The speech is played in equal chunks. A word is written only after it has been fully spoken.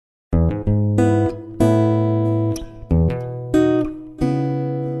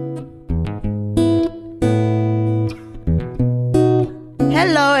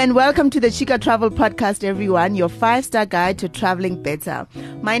and welcome to the Chica Travel Podcast, everyone, your 5-star guide to traveling better.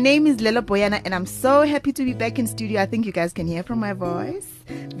 My name is Lelo Boyana, and I'm so happy to be back in studio. I think you guys can hear from my voice.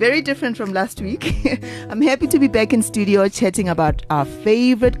 Very different from last week. I'm happy to be back in studio chatting about our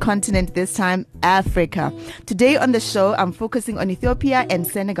favorite continent, this time Africa. Today on the show, I'm focusing on Ethiopia and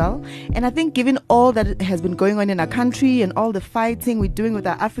Senegal. And I think given all that has been going on in our country and all the fighting we're doing with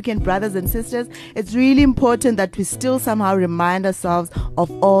our African brothers and sisters, it's really important that we still somehow remind ourselves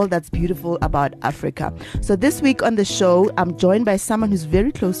of all that's beautiful about Africa. So this week on the show, I'm joined by someone who's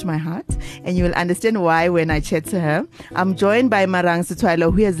very close to my heart, and you will understand why when I chat to her. I'm joined by Marang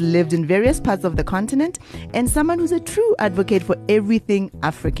Sithwalo, who has lived in various parts of the continent, and someone who's a true advocate for everything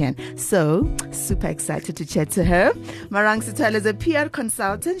African. So, super excited to chat to her. Marang Sithwalo is a PR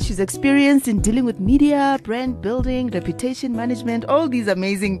consultant. She's experienced in dealing with media, brand building, reputation management, all these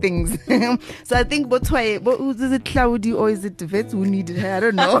amazing things. So I think is it Claudia or is it Vets who needed her? I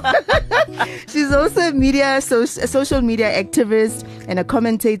don't know. She's also a social media activist and a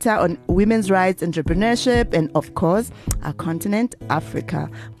commentator on women's rights, entrepreneurship, and of course, our continent, Africa.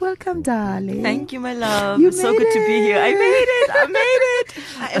 Welcome, darling. Thank you, my love. It's so good to be here. I made it.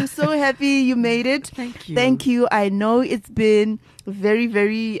 I am so happy you made it. Thank you. I know it's been very,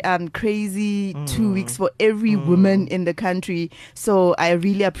 very crazy 2 weeks for every woman in the country. So I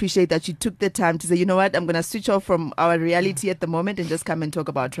really appreciate that you took the time to say, you know what, I'm going to switch off from our reality at the moment and just come and talk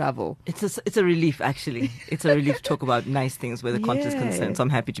about travel. It's a relief, actually. It's a relief to talk about nice things where the content is concerned. So I'm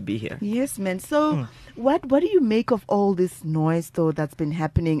happy to be here. Yes, man. So what do you make of all this noise, though, that's been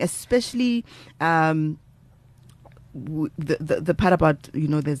happening, especially the part about,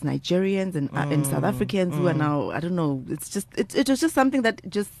 there's Nigerians and South Africans who are now, I don't know, it was just something that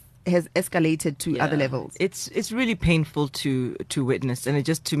just has escalated to other levels. It's really painful to witness, and it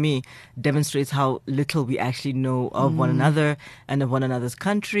just, to me, demonstrates how little we actually know of one another and of one another's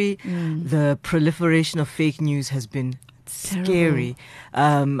country. The proliferation of fake news has been scary.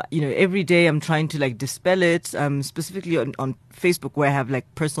 Every day I'm trying to dispel it, specifically on Facebook, where I have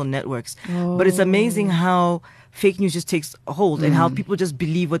personal networks. But it's amazing how fake news just takes a hold and how people just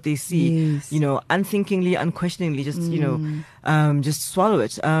believe what they see, unthinkingly, unquestioningly, just swallow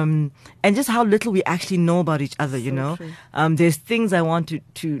it. And just how little we actually know about each other, There's things I want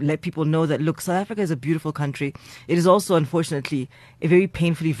to let people know that, look, South Africa is a beautiful country. It is also, unfortunately, a very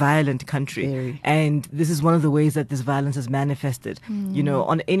painfully violent country. Very. And this is one of the ways that this violence is manifested.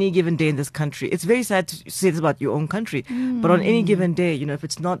 On any given day in this country, it's very sad to say this about your own country, but on any given day, if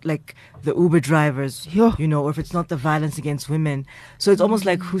it's not like the Uber drivers, or if it's not the violence against women. So it's almost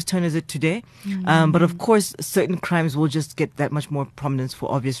like, whose turn is it today? But of course, certain crimes will just get that much more prominence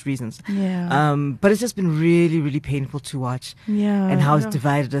for obvious reasons. But it's just been really, really painful to watch. And how it's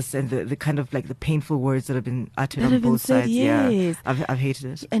divided us, and the kind of the painful words that have been uttered on both sides. Yes. I've hated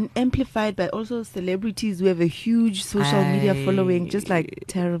it. And amplified by also celebrities who have a huge social media following, just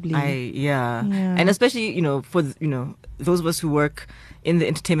terribly. And especially, for those of us who work in the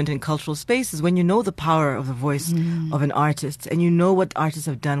entertainment and cultural spaces, when you know the power of the voice of an artist, and you know what artists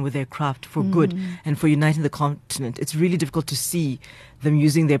have done with their craft for good and for uniting the continent, it's really difficult to see them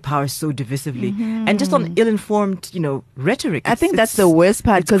using their power so divisively and just on ill-informed, rhetoric. I think that's the worst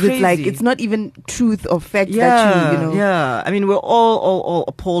part, because it's not even truth or fact Yeah, I mean, we're all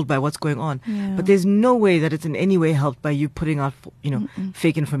appalled by what's going on, but there's no way that it's in any way helped by you putting out,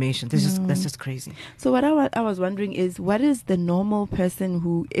 fake information. That's just crazy. So what I was wondering is, what is the normal person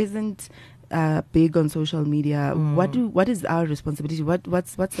who isn't big on social media? What is our responsibility?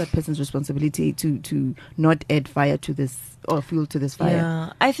 What's that person's responsibility to not add fire to this, or fuel to this fire?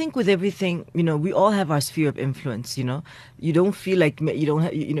 Yeah, I think with everything, we all have our sphere of influence. You don't feel like you don't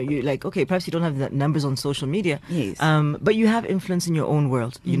have, you're like, okay, perhaps you don't have the numbers on social media. Yes. But you have influence in your own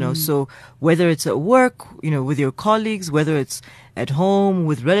world. So whether it's at work, with your colleagues, whether it's at home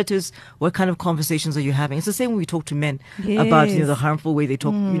with relatives, what kind of conversations are you having? It's the same when we talk to men about the harmful way they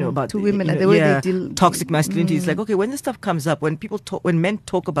talk, about to women, the way they deal toxic masculinity. It's like, okay, when this stuff comes up, when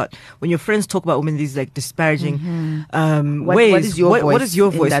your friends talk about women, these disparaging ways. What is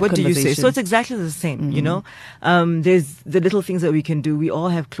your voice? What do you say? So it's exactly the same. There's the little things that we can do. We all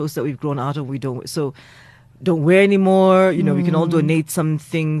have clothes that we've grown out of. We don't wear anymore. We can all donate some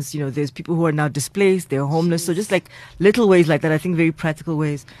things. There's people who are now displaced, they're homeless. So just little ways like that, I think very practical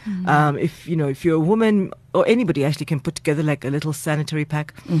ways. If you're a woman, or anybody actually can put together a little sanitary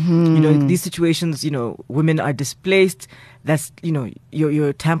pack. These situations, women are displaced. That's,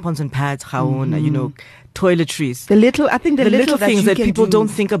 your tampons and pads, toiletries. I think the little that things you that can people do. don't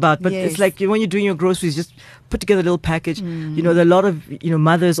think about, but Yes. it's like when you're doing your groceries, just put together a little package. You know, there are a lot of,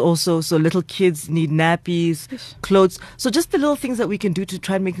 mothers also, so little kids need nappies, clothes. So just the little things that we can do to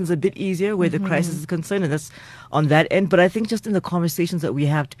try and make things a bit easier where the crisis is concerned, and that's on that end. But I think just in the conversations that we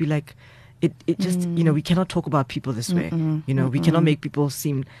have to be like, it just, we cannot talk about people this way. We cannot make people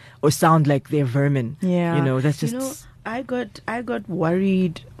seem or sound like they're vermin. Yeah. That's just... I got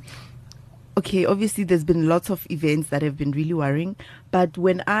worried. Okay, obviously there's been lots of events that have been really worrying, but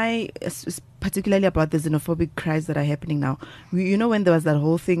when particularly about the xenophobic cries that are happening now, when there was that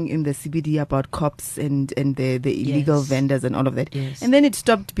whole thing in the CBD about cops and the illegal Yes. vendors and all of that, Yes. and then it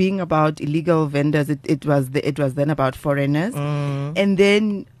stopped being about illegal vendors. It was then about foreigners, and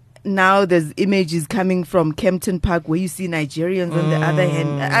then now there's images coming from Kempton Park where you see Nigerians on the other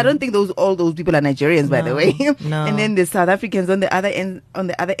hand. I don't think all those people are Nigerians, by the way. No. And then the South Africans on the other end,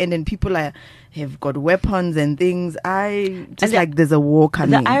 and people have got weapons and things. There's a war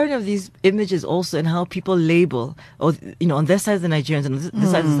coming. The irony of these images also, and how people label, or on their side the Nigerians and on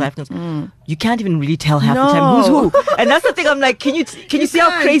this side the South Africans, you can't even really tell half the time who's who. And that's the thing. I'm like, can you see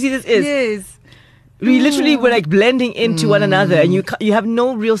how crazy this is? Yes. We literally were like blending into one another, and you have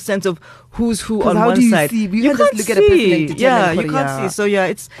no real sense of who's who on how one do you side. see? You can't just look at a person and determine you can't see. So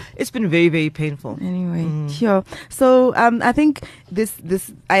it's been very, very painful. Anyway, sure. So I think this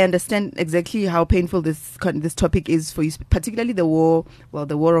I understand exactly how painful this topic is for you, particularly the war. Well,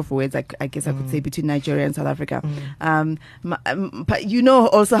 the war of words, I guess I could say, between Nigeria and South Africa. But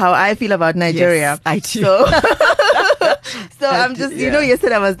also how I feel about Nigeria. Yes, I do. So I'm just,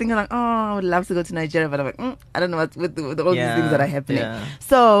 yesterday I was thinking like, I would love to go to Nigeria, but I'm like, I don't know what with all these things that are happening. Yeah.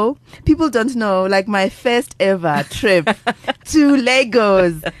 So people don't know, like my first ever trip to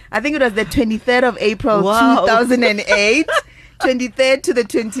Lagos. I think it was the 23rd of April, Wow. 2008. 23rd to the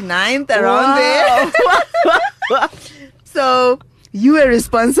 29th, around there. So you were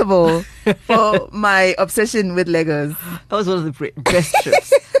responsible for my obsession with Lagos. That was one of the best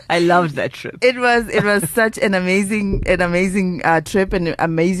trips. I loved that trip. It was such an amazing trip and an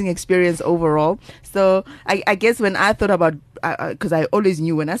amazing experience overall. So I guess when I thought about, because I always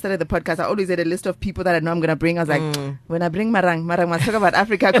knew when I started the podcast, I always had a list of people that I know I'm going to bring. I was like, when I bring Marang must talk about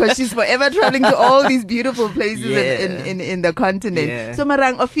Africa, because she's forever traveling to all these beautiful places in the continent. Yeah. So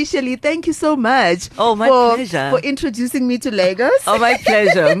Marang, officially, thank you so much. Oh, my pleasure. For introducing me to Lagos. Oh, my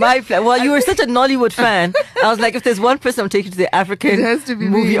pleasure. Well, you were such a Nollywood fan. I was like, if there's one person I'm taking to the African It has to be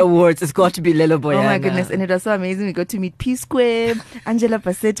Movie me. Awards, it's got to be Lelo Boyana. Oh my goodness, and it was so amazing. We got to meet P Square. Angela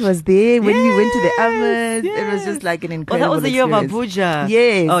Bassett was there when we went to the Amas. It was just like an incredible that was the year of experience. Abuja.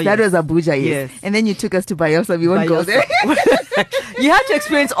 Yes, Oh, that yes. was Abuja, yes. And then you took us to Bayelsa. We won't go there. You had to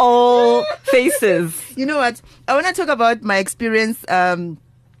experience all faces. You know what? I want to talk about my experience in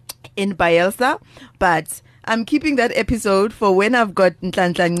Bayelsa, but I'm keeping that episode for when I've got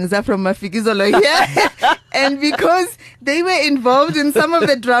Nhlanhla Ngiza from Mafikizolo here. And because they were involved in some of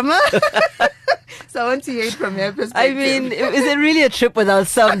the drama. So I want to hear it from your perspective. I mean, is it really a trip without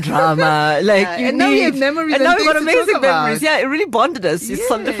some drama? Like, now we have memories and now we've got things to amazing talk about. memories. Yeah, it really bonded us. It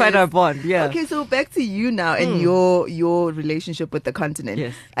solidified our bond. Yeah. Okay, so back to you now and your relationship with the continent.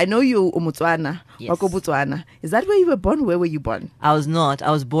 Yes. I know you Umutswana, Yes. Wako Botswana. Is that where you were born? Where were you born? I was not.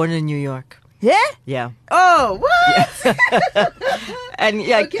 I was born in New York. Yeah? Yeah. Oh, what? And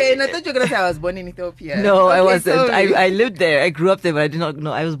yeah. Okay, and I thought you were going to say I was born in Ethiopia. No, Okay, I wasn't. sorry. I lived there. I grew up there, but I did not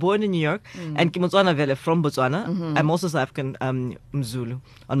know. I was born in New York, and Botswana Vele from Botswana. I'm also South African, Mzulu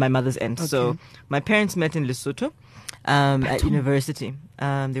on my mother's end. So my parents met in Lesotho at university.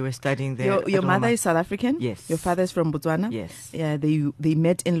 They were studying there. Your at mother Roma. is South African? Yes. Your father is from Botswana? Yes. Yeah, they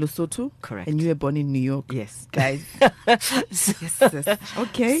met in Lesotho. Correct. And you were born in New York. Yes. Guys. So- Yes.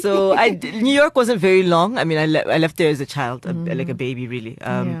 Okay. So New York wasn't very long. I mean, I left there as a child, like a baby, really,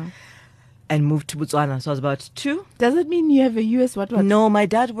 and moved to Botswana. So I was about 2. Does it mean you have a US what? No, my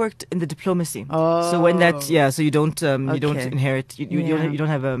dad worked in the diplomacy. Oh. So when that, so you don't Okay. inherit, you don't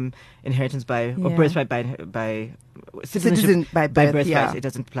have inheritance by or Yeah. birthright by citizenship Citizen by birth, birthright. yeah. It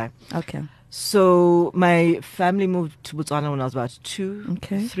doesn't apply. Okay. So my family moved to Botswana when I was about 2,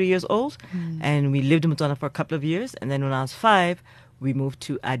 Okay. 3 years old, and we lived in Botswana for a couple of years. And then when I was 5, we moved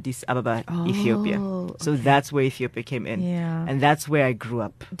to Addis Ababa, Ethiopia. So that's where Ethiopia came in, Yeah. and that's where I grew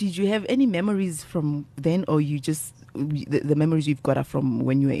up. Did you have any memories from then, or you just the memories you've got are from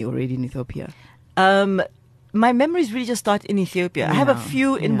when you were already in Ethiopia? My memories really just start in Ethiopia. I have a Yeah,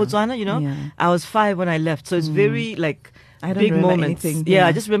 few in yeah, Botswana, yeah. I was 5 when I left. So it's very like I don't big remember moments. anything. Yeah,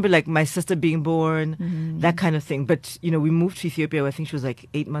 I just remember like my sister being born, that kind of thing. But we moved to Ethiopia. I think she was like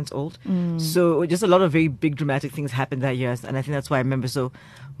 8 months old. So just a lot of very big dramatic things happened that year, and I think that's why I remember. So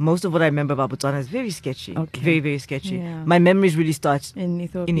most of what I remember about Botswana is very sketchy. Okay. Very, very sketchy. Yeah. My memories really start in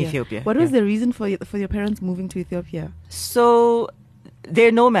Ethiopia. in Ethiopia. What was the reason for your parents moving to Ethiopia? So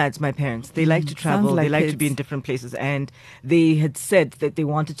they're nomads, my parents. They like to travel. like They like to kids. be in different places. And they had said that they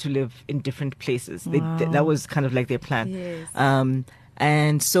wanted to live in different places. Wow. That was kind of like their plan. Yes.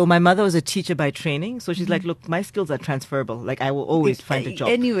 And so my mother was a teacher by training. So she's like, look, my skills are transferable. Like I will always find a job.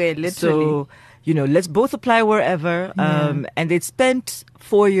 Anywhere, literally. So, let's both apply wherever. Yeah. And they'd spent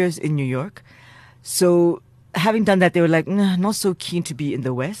 4 years in New York. So having done that, they were like, nah, not so keen to be in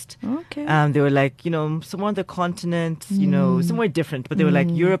the West. Okay. They were like, somewhere on the continent, somewhere different. But they were like,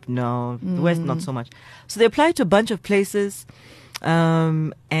 Europe, no. The West, not so much. So they applied to a bunch of places.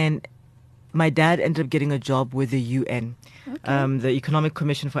 And my dad ended up getting a job with the UN. Okay. The Economic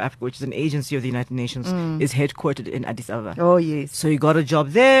Commission for Africa, which is an agency of the United Nations, is headquartered in Addis Ababa. Oh, yes. So he got a job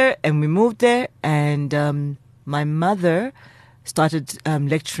there, and we moved there. And my mother started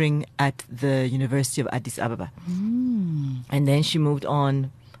lecturing at the University of Addis Ababa. And then she moved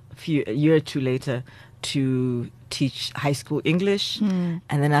on a year or two later to teach high school English. And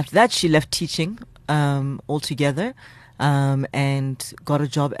then after that, she left teaching altogether. And got a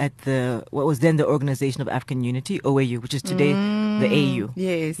job at what was then the Organization of African Unity, OAU, which is today the AU.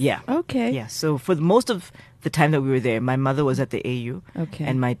 Yes. Yeah. Okay. Yeah. So for most of the time that we were there, my mother was at the AU, Okay.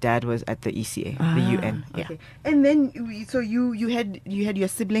 and my dad was at the ECA, the UN. Yeah. Okay. And then, so you had your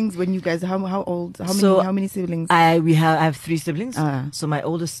siblings when you guys, how old? How many siblings? I have 3 siblings. Ah. So my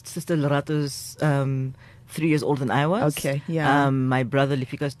oldest sister Lorato's 3 years older than I was. Okay, yeah. My brother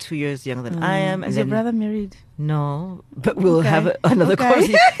Lifika's 2 years younger than I am. Is your brother married? No, but we'll Okay. have another Okay.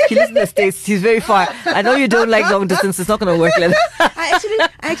 conversation. He lives in the States. He's very far. I know you don't like long distance. It's not going to work like that.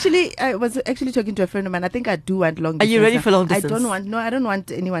 I was actually talking to a friend of mine. I think I do want long Are distance. you ready for long I distance? I don't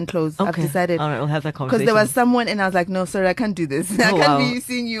want anyone close. I've Okay. decided. All right, we'll have that Because conversation. there was someone and I was like, no, sorry, I can't do this. I Oh, can't wow. be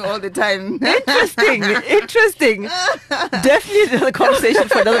seeing you all the time. Interesting. Definitely another conversation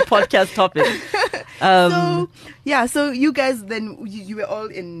for another podcast topic. So you guys then, you were all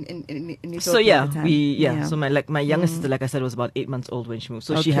in Ethiopia So yeah, at the time. So my youngest sister, like I said, was about 8 months old when she moved.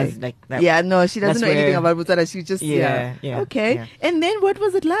 So she Okay. has like that. Yeah, no, she doesn't That's know anything where- about Botswana. She just, Yeah, yeah, Okay. yeah. And then what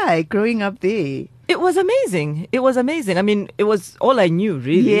was it like growing up there? It was amazing. It was amazing. I mean, it was all I knew,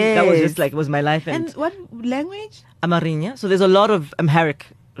 really. That was Yes. just like, it was my life. And And what language? Amarinya. So there's a lot of Amharic,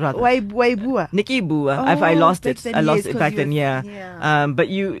 rather. Waibua. Nikki Bua. Oh, I lost back it. then, I lost yes, it 'cause back you then. were- Yeah. yeah. But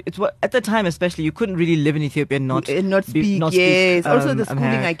it's what at the time, especially, you couldn't really live in Ethiopia and not Not speak, yes. Also the schooling,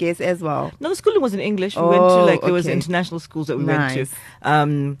 Amharic. I guess, as well. No, the schooling was in English. We went to there was okay. international schools that we Nice. went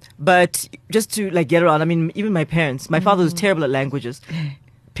to. But just to get around, I mean, even my parents. My father was terrible at languages.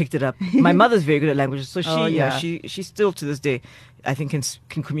 Picked it up. My mother's very good at languages, so she still to this day, I think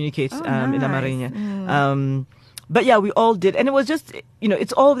can communicate in nice. Amarinya. But yeah, we all did, and it was just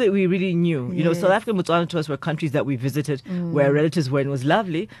it's all that we really knew. Yes. South Africa and Botswana to us were countries that we visited, where our relatives were, and it was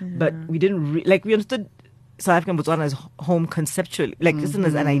lovely. But we didn't we understood South Africa and Botswana as home conceptually, like just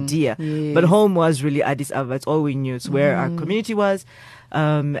as an idea. Yes. But home was really Addis Ababa. It's all we knew. It's where our community was,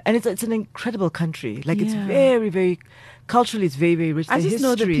 and it's an incredible country. Like it's Yeah. very, very culturally, it's very, very rich. I The just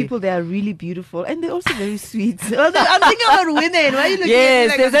know the history- people there are really beautiful and they're also very sweet. I'm thinking about women. Why are you looking Yes, at me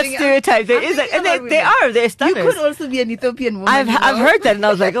like there's I'm that thinking- stereotype. There I'm is, thinking and about they women. are. They're You stunners. could also be an Ethiopian woman. I've heard that, and I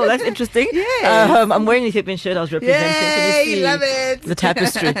was like, oh, that's interesting. Yes. I'm wearing an Ethiopian shirt. I was representing. Can you Yay, see love it. the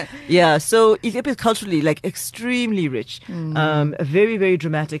tapestry? Yeah. So Ethiopia is culturally extremely rich. A very, very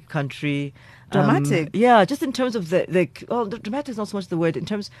dramatic country. Dramatic? Yeah, just in terms of the dramatic is not so much the word in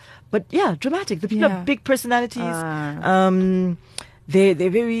terms, but yeah, dramatic. The people Yeah. have big personalities. They're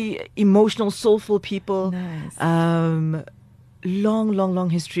very emotional, soulful people. Nice. Long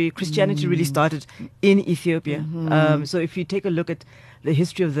history. Christianity really started in Ethiopia. So if you take a look at the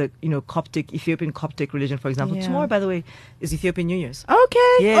history of the Ethiopian Coptic religion, for example, Yeah. tomorrow, by the way, is Ethiopian New Year's.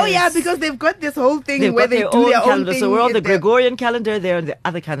 Okay. Yes. Oh yeah, because they've got this whole thing They've where got they do their own calendar. thing. So we're on the in their- Gregorian calendar. They're on the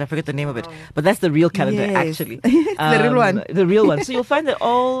other calendar. I forget the name of it, but that's the real calendar, Yes. actually. It's the real one. The real one. So you'll find that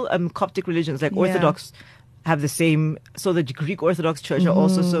all Coptic religions, like Yeah. Orthodox, have the same. So the Greek Orthodox Church are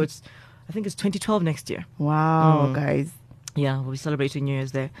also. So I think it's 2012 next year. Wow, guys. Yeah, we'll be celebrating New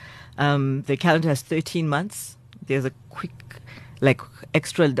Year's there. The calendar has 13 months. There's a quick,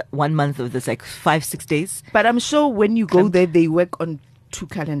 extra 1 month of this, 5-6 days. But I'm sure when you go there, they work on 2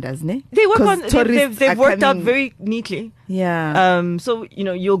 calendars, ne? They work 'Cause on. tourists They've are worked out coming- very neatly. Yeah. So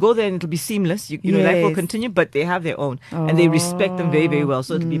you'll go there and it'll be seamless. Life will Yes. continue, but they have their own, and they respect them very, very well.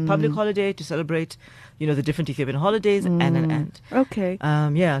 So it'll be a public Mm. holiday to celebrate, the different Ethiopian holidays and. Okay.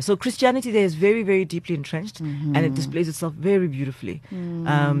 Yeah, so Christianity there is very, very deeply entrenched, and it displays itself very beautifully.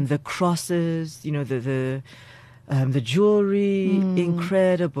 The crosses, the jewelry,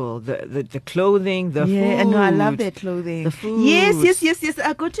 incredible. The clothing, the food. And no, I love their clothing. The food. Yes.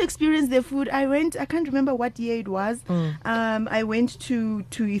 I got to experience their food. I can't remember what year it was. I went to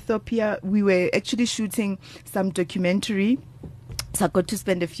Ethiopia. We were actually shooting some documentary. So I got to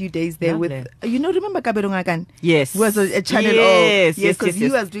spend a few days there Lovely. with, remember Kabedongakan? Yes. Who was a channel Yes, O. Yes, because he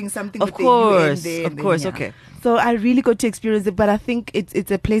yes. was doing something Of with course, the UN there. of course, okay. So I really got to experience it, but I think it's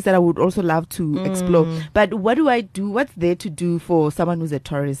a place that I would also love to explore. But what do I do? What's there to do for someone who's a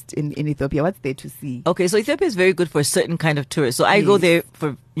tourist in Ethiopia? What's there to see? Okay, so Ethiopia is very good for a certain kind of tourist. So I go there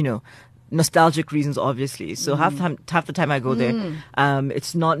for, nostalgic reasons, obviously. So half the time I go there,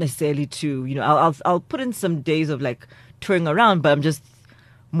 it's not necessarily to, I'll put in some days of like touring around, but I'm just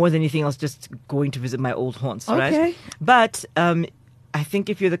more than anything else just going to visit my old haunts, right? Okay. But I think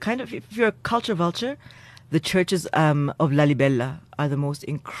if you're if you're a culture vulture, the churches of Lalibela are the most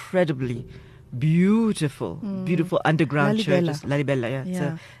incredibly beautiful underground Lalibela. churches. Lalibela,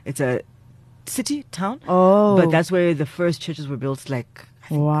 Yeah. It's a city, town. Oh. But that's where the first churches were built, like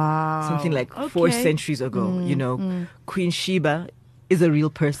Wow. something like 4 Okay. centuries ago. Queen Sheba is a real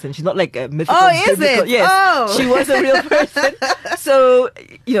person. She's not like a mythical. Oh, is biblical. it? Yes, Oh. she was a real person. So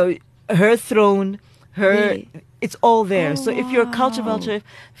her throne, Really? it's all there. Oh, so if you're a culture wow. vulture,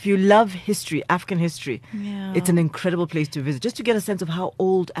 if you love history, African history, Yeah. it's an incredible place to visit, just to get a sense of how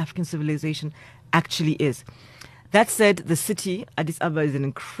old African civilization actually is. That said, the city, Addis Ababa, is an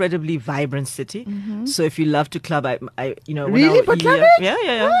incredibly vibrant city. So if you love to club, Really? For clubbing?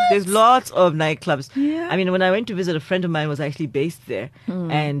 Yeah. What? There's lots of nightclubs. Yeah. I mean, when I went to visit, a friend of mine was actually based there,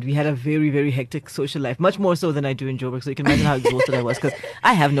 and we had a very, very hectic social life, much more so than I do in Joburg. So you can imagine how exhausted I was, because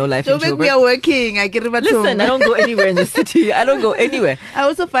I have no life in Joburg, Joburg. we are working. I get it. Listen, I don't go anywhere in the city. I don't go anywhere. I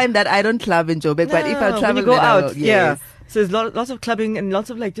also find that I don't club in Joburg, but if I No, travel, when you go then I out, will. yeah. Yes. So there's lots of clubbing and lots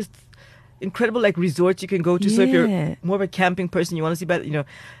of like just incredible like resorts you can go to. So if Yeah. you're more of a camping person, you want to see better,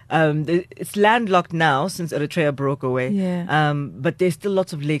 it's landlocked now since Eritrea broke away. Yeah. But there's still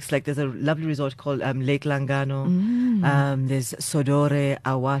lots of lakes. Like there's a lovely resort called Lake Langano. There's Sodore,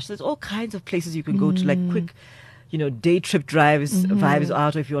 Awash. There's all kinds of places you can go to, like quick, day trip drives, vibes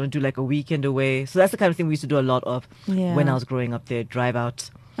out, or if you want to do like a weekend away. So that's the kind of thing we used to do a lot of Yeah. when I was growing up there, drive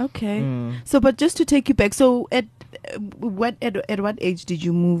out. Okay. So, but just to take you back, so at what age did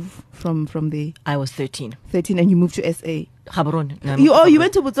you move from the I was 13. 13 and you moved to SA? Gaborone. You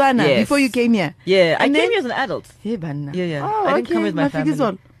went to Botswana Yes. before you came here. Yeah, I And came then- here as an adult. Hey, Banna. Yeah. Oh, I didn't come okay. with my family.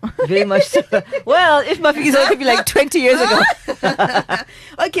 Mafikizolo. Very much so. Well, if Mafikizolo could be like 20 years ago.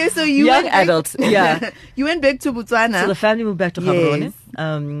 Okay, so you Young went back, adults, yeah. you went back to Botswana. So the family moved back to Yes.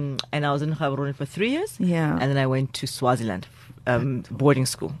 Gaborone. And I was in Gaborone for 3 years. Yeah. And then I went to Swaziland, boarding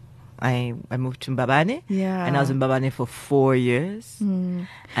school. I moved to Mbabane. Yeah. And I was in Mbabane for 4 years.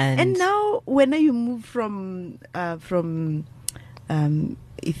 And now, when you moved from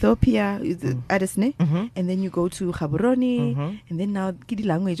Ethiopia, Adesne, and then you go to Gaborone, and then now Kidi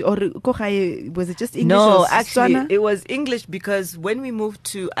language, or was it just English? No, or actually, Setswana? it was English, because when we moved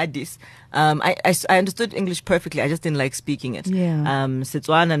to Addis, I understood English perfectly. I just didn't like speaking it. Yeah.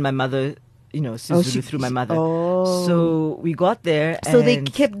 Setswana and my mother, Sizulu through my mother. Oh. So we got there. So and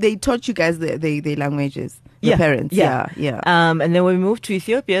they taught you guys the languages, your parents. Yeah. And then when we moved to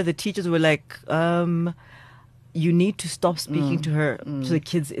Ethiopia, the teachers were like, you need to stop speaking to the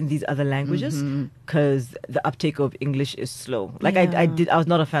kids in these other languages, because the uptake of English is slow. Like I was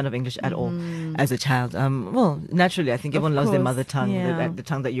not a fan of English at all as a child. Well, naturally, I think everyone loves their course, mother tongue, yeah. the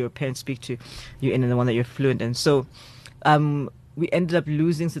tongue that your parents speak to you in, and the one that you're fluent in. So, we ended up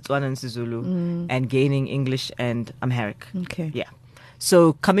losing Setswana and Sizulu and gaining English and Amharic. Okay. Yeah.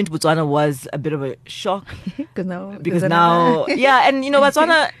 So coming to Botswana was a bit of a shock. Because now, And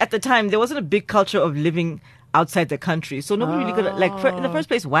Botswana at the time, there wasn't a big culture of living outside the country, so nobody really could in the first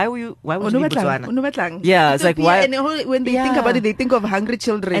place. Why would you leave Botswana? Yeah, it's like, why? And when they think about it, they think of hungry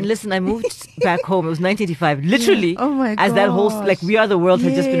children. And listen, I moved back home. It was 1985, literally. Oh my as that whole gosh. We Are the World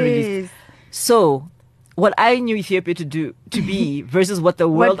had just been released. Yes. So, what I knew Ethiopia to be versus what the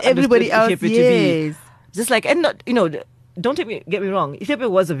world What everybody else, understood Ethiopia to yes. be, just like, and not, don't get me wrong. Ethiopia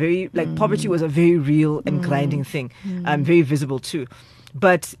was a very poverty was a very real and grinding thing, very visible too.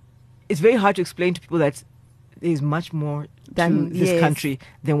 But it's very hard to explain to people that there's much more to this country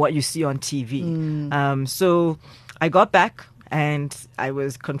than what you see on TV. So I got back. And I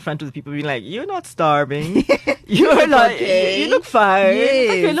was confronted with people being like, "You're not starving. You're like, you look fine. Yes.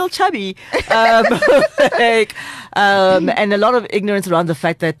 Like, you're a little chubby." And a lot of ignorance around the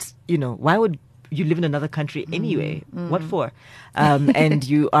fact that why would you live in another country anyway. What for? And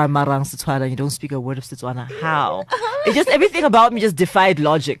you are Marang Setswana, you don't speak a word of Setswana. How? It just, everything about me just defied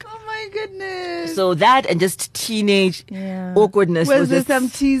logic. Oh my goodness. So that and just teenage awkwardness. Was there just, some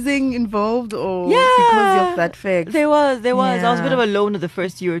teasing involved or because of that fact? There was. I was a bit of Yeah. a loner the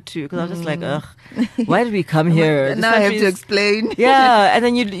first year or two because I was just like, ugh, why did we come here? This Now I have country to is- explain. Yeah, and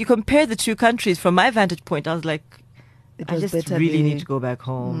then you compare the two countries. From my vantage point, I was like, It I was just better really there. need to go back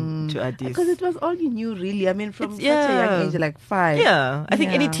home to Addis. Because it was all you knew, really. I mean, from It's- such a young yeah. age, like 5. Yeah, I think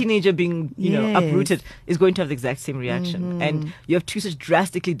any Yeah. teenager being, Yes. uprooted is going to have the exact same reaction. And you have two such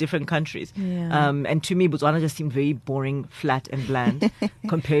drastically different countries. Yeah. And to me, Botswana just seemed very boring, flat, and bland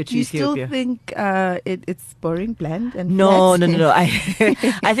compared to Do you Ethiopia. still think it's boring, bland, and No. flat?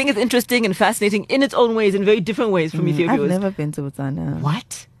 I think it's interesting and fascinating in its own ways, in very different ways from Ethiopia. I've never been to Botswana.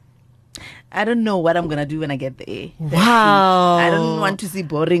 What? I don't know what I'm gonna do when I get there. Wow. I don't want to see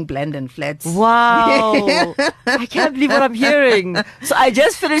boring, bland, and flats. Wow. I can't believe what I'm hearing. So I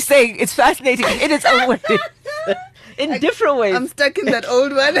just finished saying it's fascinating in its own way. In different ways. I'm stuck in that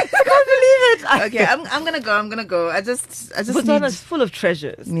old one. I can't believe it. Okay, I'm gonna go. I just Botswana need. is full of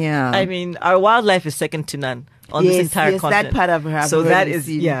treasures. Yeah. I mean, our wildlife is second to none on this entire continent. that part of her. So that is,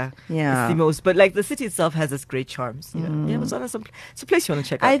 yeah. it's the most. But like the city itself has its great charms. You know? Yeah, Botswana, it's a place you want to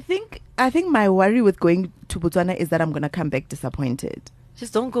check out. I think my worry with going to Botswana is that I'm gonna come back disappointed.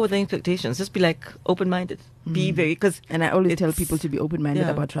 Just don't go with any expectations. Just be like open-minded. Be very, because And I always tell It's- people to be open-minded yeah.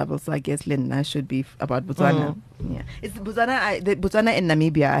 about travel. So I guess Lynn, I should be about Botswana. Yeah, it's Botswana. Botswana and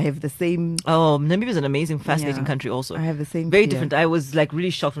Namibia. I have the same. Namibia is an amazing, fascinating Yeah. country also. I have the same. Very fear. different. I was like really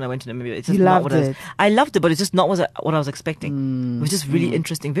shocked when I went to Namibia. It's just You not loved what I was. it. I loved it, but it's just not what I was expecting. It was just really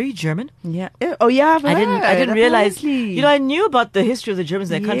interesting. Very German. Yeah. Oh yeah. I've I didn't heard, realize. apparently. I knew about the history of the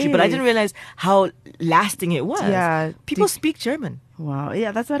Germans in that country, but I didn't Yes. realize how lasting it was. Yeah. People speak German. Wow.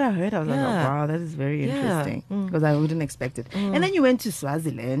 Yeah, that's what I heard. I was like, oh, Yeah. wow, that is very Yeah. interesting Mm. because I wouldn't expect it. And then you went to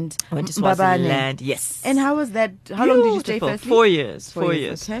Swaziland. I went to Mbabane. Swaziland. Yes. And how was that? How long did you stay? Beautiful. Firstly? 4 years. 4 4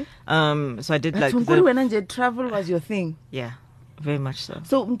 years, years. okay. So I did That's like so good when travel was your thing. yeah, very much so.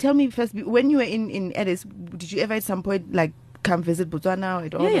 So tell me first, when you were in Addis, did you ever at some point like come visit Botswana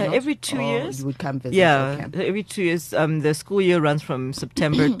at all? Yeah, or not? every 2 Or years. you would come visit. Yeah, every 2 years. The school year runs from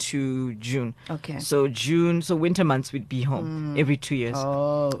September to June. Okay. So winter months we'd be home every 2 years.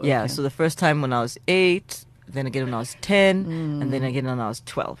 Oh. Okay. Yeah. So the first time when I was 8, then again when I was 10, and then again when I was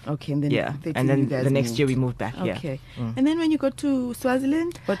 12. Okay, and then Yeah, 13 and then you guys the next year we moved. moved back. Yeah. Okay. And then when you got to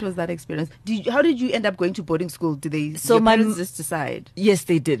Swaziland, what was that experience? How did you end up going to boarding school? Did they? So your my parents just decide? Yes,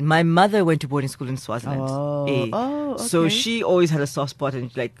 they did. My mother went to boarding school in Swaziland. Oh. Eh. Oh, So okay. she always had a soft spot, and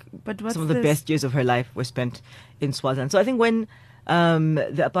like But what's some of the this? best years of her life were spent in Swaziland. So I think when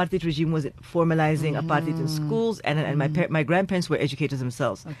the apartheid regime was formalizing apartheid in schools, and my grandparents were educators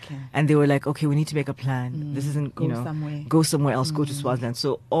themselves, Okay. and they were like, okay, we need to make a plan. This isn't Go somewhere. go somewhere else, go to Swaziland.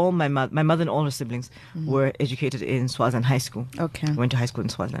 So all my mother and all her siblings were educated in Swaziland High School. Okay. Went to high school in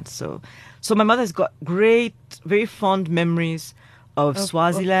Swaziland. So my mother's got great, very fond memories of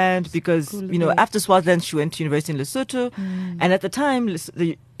Swaziland because school days. after Swaziland she went to university in Lesotho, and at the time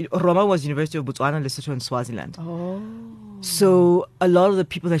Roma was University of Botswana, Lesotho, and Swaziland. Oh. So a lot of the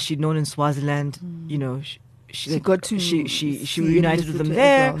people that she'd known in Swaziland, She got to she see reunited with them Lesotho as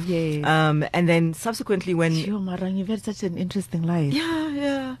there. well. Yes. And then subsequently when Yo, Marang, you've had such an interesting life.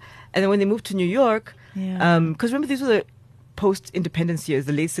 yeah, and then when they moved to New York, Yeah. because remember these were the post-independence years,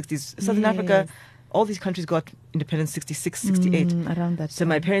 the late 60s. Southern Africa, Yes. all these countries got independence 66, 68. Around that So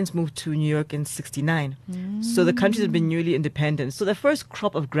my time. parents moved to New York in 69. So the countries had been newly independent. So the first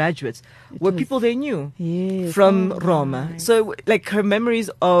crop of graduates were was- people they knew Yes. from Oh, Roma. nice. So like her memories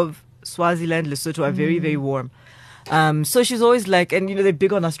of Swaziland, Lesotho are very, very warm. So she's always like, and they're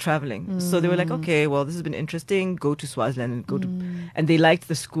big on us traveling. So they were like, okay, well, this has been interesting. Go to Swaziland and and they liked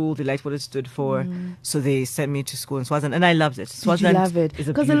the school. They liked what it stood for. So they sent me to school in Swaziland, and I loved it. Did you Swaziland love it? is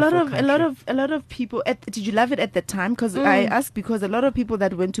a Because a lot beautiful of country. a lot of people. Did you love it at the time? Because I asked because a lot of people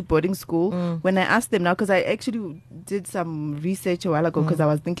that went to boarding school, when I asked them now, because I actually did some research a while ago because I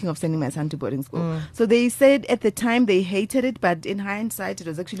was thinking of sending my son to boarding school. So they said at the time they hated it, but in hindsight, it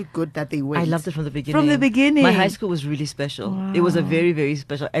was actually good that they went. I loved it from the beginning. From the beginning. My high school was really special. It was a very, very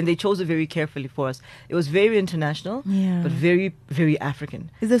special, and they chose it very carefully for us. It was very international, Yeah. but very, very African.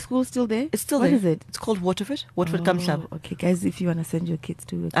 Is the school still there? It's still What there. is it? It's called Waterford. Waterford Kamhlab. Oh, okay, guys, if you want to send your kids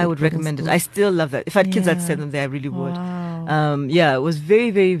to I would recommend it. I still love that. If I had kids, I'd Yeah. send them there. I really would. Wow. Yeah, it was very,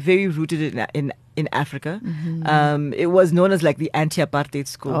 very, very rooted in Africa. It was known as like the anti-apartheid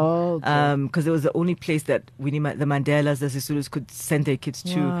school. Oh, okay. Because it was the only place that the Mandelas, the Sisulus could send their kids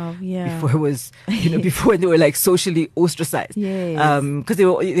to Wow, yeah. before it was, before they were like socially ostracized. Yes. Because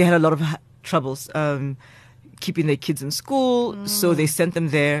they had a lot of troubles. Keeping their kids in school, so they sent them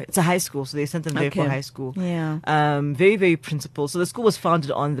there. It's a high school, so they sent them there for high school. Yeah. Very, very principled. So the school was founded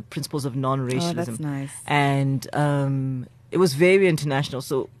on the principles of non-racialism. Oh, that's nice. And it was very international.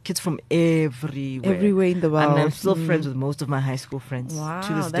 So kids from everywhere In the world. I mean, I'm still friends with most of my high school friends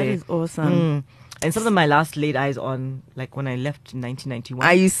to this day. That is awesome. And some of them I last laid eyes on, like when I left in 1991.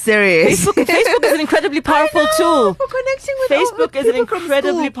 Are you serious? Facebook is an incredibly powerful tool. For connecting with Facebook is an people from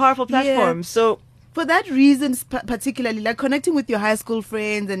incredibly school. powerful platform. Yeah. So For that reason, particularly, like connecting with your high school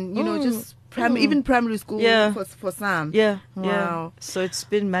friends and, you know, just even primary school for some. Yeah. Wow. Yeah. So it's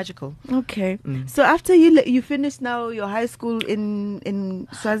been magical. Okay. So after you finished now your high school in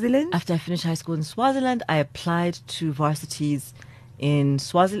Swaziland? After I finished high school in Swaziland, I applied to varsities in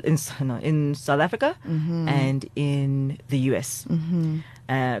in South Africa and in the US.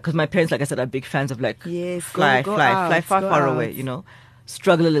 Because my parents, like I said, are big fans of like fly far away, you know.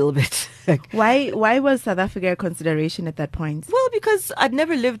 Struggle a little bit. Why was South Africa a consideration at that point? Well, because I'd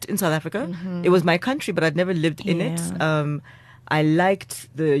never lived in South Africa. It was my country, but I'd never lived in it. I liked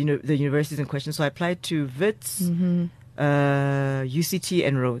the universities in question, so I applied to WITS, UCT,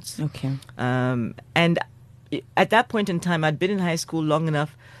 and Rhodes. Okay. And at that point in time, I'd been in high school long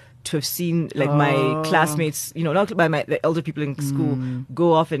enough to have seen like my classmates, you know, not by the elder people in school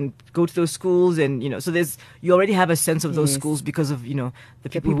go off and go to those schools, and you know, so you already have a sense of those schools because of, you know, the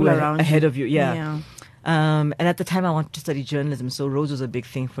people who are around ahead of you. And at the time I wanted to study journalism, so Rhodes was a big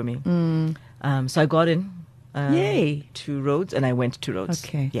thing for me. So I got in to Rhodes, and I went to Rhodes.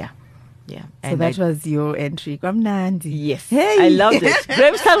 Okay. Yeah. So that was your entry. Nandi. Yes. Hey. I loved it.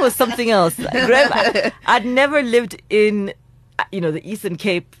 Grahamstown was something else. I'd never lived in, you know, the Eastern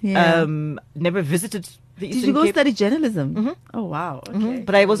Cape. Never visited the Eastern Cape. Did you go study journalism? Oh, wow. Okay.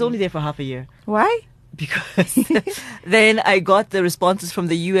 But I was only there for half a year. Why? Because then I got the responses from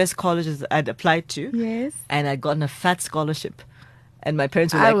the US colleges I'd applied to. Yes. And I'd gotten a fat scholarship. And my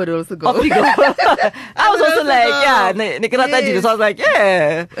parents were I like, would also go. Off you go. I was also like, yeah. So I was like,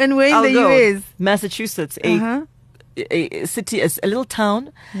 yeah. And where in the US? Massachusetts. A city, a little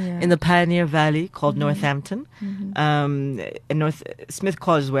town in the Pioneer Valley called Northampton. And Smith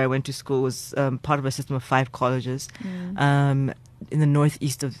College, where I went to school, was part of a system of 5 colleges in the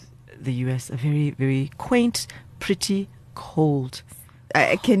northeast of the US. A very, very quaint, pretty, cold.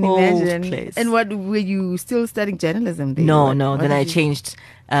 I can imagine. Place. And what were you still studying journalism? No. Then I changed.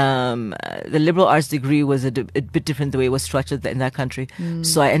 The liberal arts degree was a bit different the way it was structured in that country.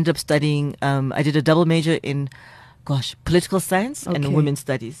 So I ended up studying. I did a double major in, political science and women's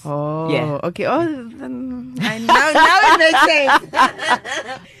studies. Oh, yeah. Okay. Oh, now it makes sense.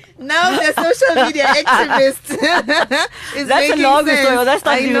 Now the social media activist is that's a long story. Well, that's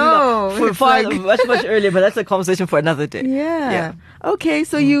not even much earlier, but that's a conversation for another day. Yeah. Okay,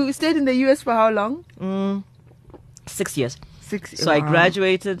 so you stayed in the US for how long? 6 years. 6 years. So I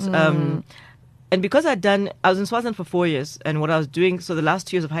graduated, and because I was in Swaziland for 4 years, and what I was doing, so the last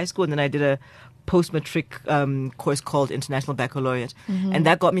 2 years of high school, and then I did a post-matric course called International Baccalaureate, and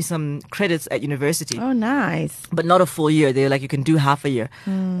that got me some credits at university. Oh, nice. But not a full year. They're like, you can do half a year.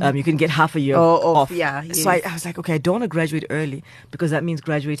 You can get half a year off. Yeah. So I was like, okay, I don't want to graduate early because that means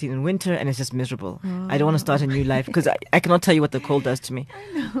graduating in winter, and it's just miserable. I don't want to start a new life because I cannot tell you what the cold does to me.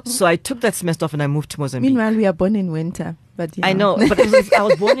 I know. So I took that semester off and I moved to Mozambique. Meanwhile, we are born in winter. But I know, but I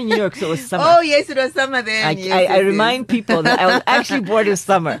was born in New York, so it was summer. Oh, yes, it was summer then. I remind people that I was actually born in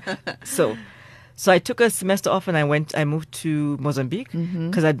summer. So I took a semester off and I moved to Mozambique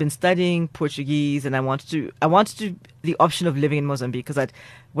because I'd been studying Portuguese, and I wanted the option of living in Mozambique because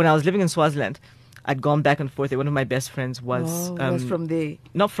when I was living in Swaziland, I'd gone back and forth. One of my best friends was from there.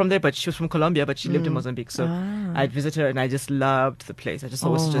 Not from there, but she was from Colombia, but she lived in Mozambique. So I'd visit her, and I just loved the place. My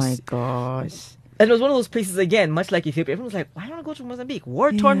gosh. And it was one of those places, again, much like Ethiopia. Everyone was like, why don't I go to Mozambique?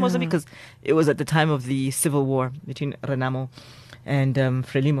 War-torn Mozambique, because it was at the time of the civil war between Renamo and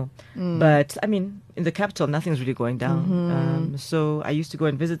Frelimo. But, I mean, in the capital, nothing's really going down. So I used to go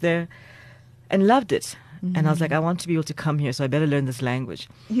and visit there and loved it. And I was like, I want to be able to come here, so I better learn this language.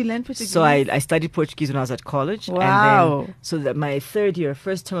 You learned Portuguese? So I studied Portuguese when I was at college. Wow. And then, so that my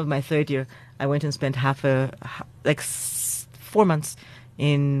first term of my third year, I went and spent 4 months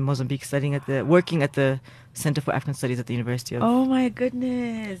in Mozambique working at the Center for African Studies at the University of... Oh my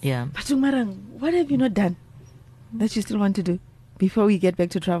goodness. Yeah. But Umarang, what have you not done that you still want to do before we get back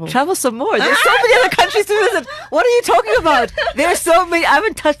to travel? Travel some more. There's so many other countries to visit. What are you talking about? There are so many. I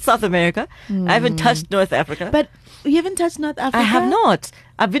haven't touched South America. I haven't touched North Africa. But you haven't touched North Africa? I have not.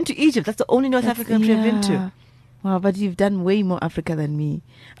 I've been to Egypt. That's the only North African country I've been to. Wow, but you've done way more Africa than me.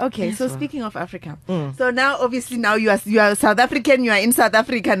 Okay, Yes, so well. speaking of Africa, so now obviously now you are South African. You are in South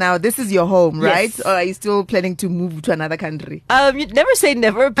Africa now. This is your home, right? Yes. Or are you still planning to move to another country? You never say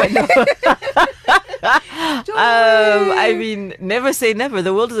never, but no. I mean, never say never.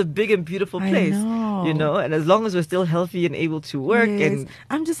 The world is a big and beautiful I place, know. you know. And as long as we're still healthy and able to work, Yes. and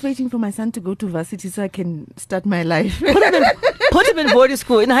I'm just waiting for my son to go to varsity so I can start my life. put him in boarding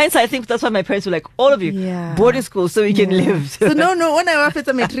school. In hindsight, I think that's why my parents were like, all of you, Yeah. boarding school, so we can Yeah. live. So no, when I was at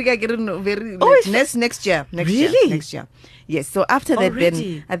a matric, I get very next year. Really? Next year. Yes. So after that,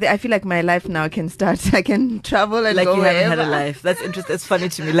 Already? then I feel like my life now can start. I can travel and like go you haven't had a wherever. life. That's interesting. That's funny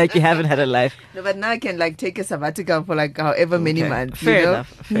to me. Like you haven't had a life. No, but now I can like take a sabbatical for like however many Okay. months. Fair you know? enough.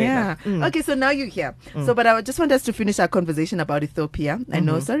 Fair yeah. enough. Mm. Okay, so now you're here. So, but I just want us to finish our conversation about Ethiopia. I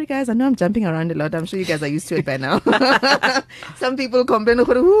know. Sorry, guys. I know I'm jumping around a lot. I'm sure you guys are used to it by now. Some people complain,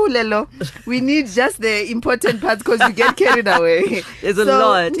 "Ooh, Lelo, we need just the important parts because we get carried away." There's a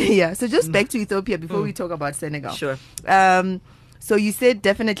lot. Yeah. So just back to Ethiopia before we talk about Senegal. Sure. So you said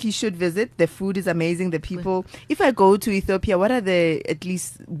definitely should visit. The food is amazing. The people. If I go to Ethiopia, what are the at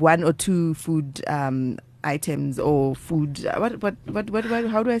least one or two food items or food? What?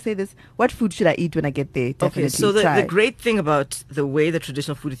 How do I say this? What food should I eat when I get there? Definitely Okay, so the try. great thing about the way the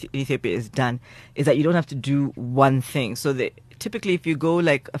traditional food in Ethiopia is done is that you don't have to do one thing. So typically, if you go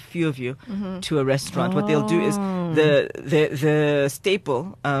like a few of you to a restaurant, what they'll do is the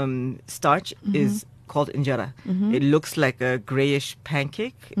staple starch is called injera. It looks like a grayish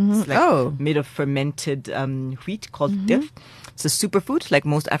pancake. It's like made of fermented wheat called def. It's a superfood, like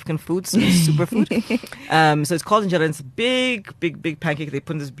most African foods. It's a superfood. So it's called injera. It's a big pancake. They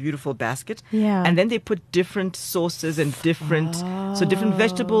put in this beautiful basket. Yeah. And then they put different sauces and different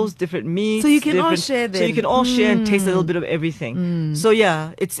vegetables, different meats. So you can all different- share So you then. can all share and taste a little bit of everything. So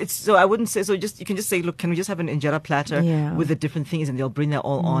yeah, it's so I wouldn't say so. You can just say, look, can we just have an injera platter Yeah. with the different things, and they'll bring that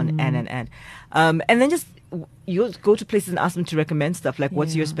all on and then just you go to places and ask them to recommend stuff like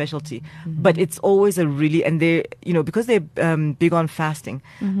what's your specialty. But it's always a really, and they because they're big on fasting.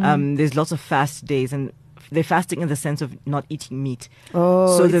 There's lots of fast days, and they're fasting in the sense of not eating meat.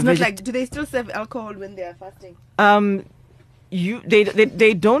 Oh, So it's the not veget- like. Do they still serve alcohol when they are fasting?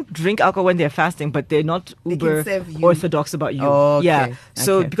 They don't drink alcohol when they're fasting, but they're not They can uber serve you. orthodox about you. Oh, okay. Yeah.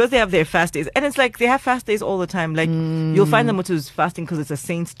 So Okay. because they have their fast days, and it's like they have fast days all the time. Like you'll find them who's fasting because it's a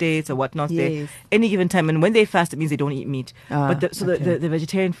saint's day, it's a whatnot day. Yes. Any given time, and when they fast, it means they don't eat meat. But okay. the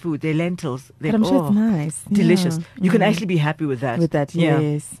vegetarian food, their lentils, But I'm sure it's nice. delicious. Yeah. You can actually be happy with that. With that, Yeah.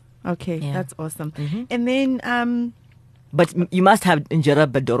 yes. Okay, Yeah. that's awesome. Mhm. And then But you must have injera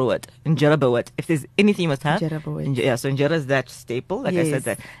badorowat. Injera bawat. If there's anything you must have. Injera bawat. Yeah, so injera is that staple, like I Yes. said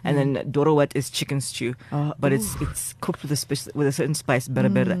that. And then dorowat is chicken stew. But it's cooked with a certain spice,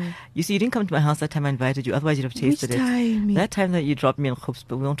 berber. You see, you didn't come to my house that time I invited you. Otherwise, you'd have tasted which it. time? That time that you dropped me in khubs,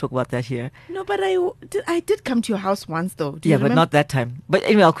 but we won't talk about that here. No, but I did come to your house once though. Do you Yeah, but remember? not that time. But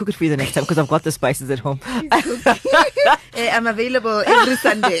anyway, I'll cook it for you the next time because I've got the spices at home. I'm available every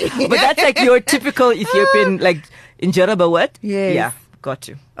Sunday. But that's like your typical Ethiopian, like injera bawat. Yes. Yeah, got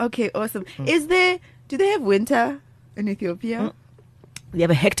you. Okay, awesome. Do they have winter in Ethiopia? They have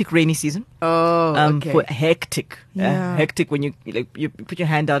a hectic rainy season. Oh, okay. For hectic. Yeah. Hectic when you put your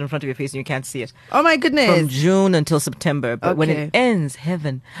hand out in front of your face and you can't see it. Oh my From goodness. June until September. But when Okay. it ends,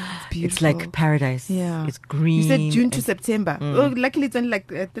 heaven, it's beautiful. like paradise. Yeah. It's green. You said June to and- September. Oh, luckily it's only like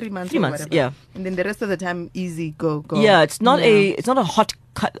 3 months. 3 or months, whatever. yeah. And then the rest of the time, easy, go. Yeah, it's not Yeah. a hot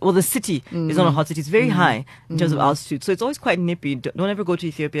cut. Well, the city is not a hot city. It's very high in terms of altitude. So it's always quite nippy. Don't ever go to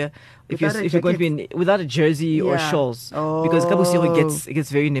Ethiopia Without a if you're going to be without a jersey or Yeah. shawls. Because Kabusiro Oh. it gets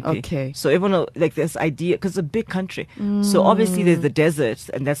very nippy. Okay. So everyone like this idea, because it's a big country. So obviously there's the desert,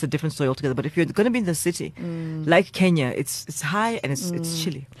 and that's a different story altogether. But if you're going to be in the city, like Kenya, it's high and it's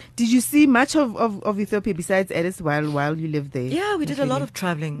chilly. Did you see much of Ethiopia besides Addis while you lived there? Yeah, we did a lot of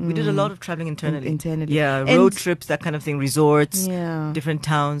traveling. We did a lot of traveling internally. Internally. Yeah, And- road trips, that kind of thing, resorts, Yeah. different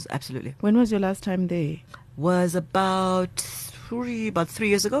towns. Absolutely. When was your last time there? Was about 3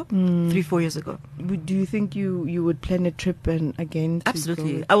 years ago, 3-4 years ago. Do you think you would plan a trip and again? To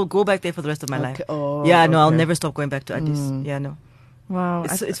Absolutely, go? I will go back there for the rest of my life. Okay. Oh, Yeah, no, I'll okay. never stop going back to Addis. Yeah, no. Wow.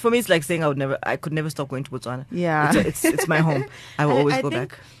 It's for me. It's like saying I could never stop going to Botswana. Yeah. it's my home. I will always I go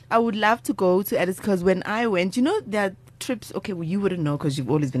think back. I would love to go to Addis because when I went, there are trips. Okay, well, you wouldn't know because you've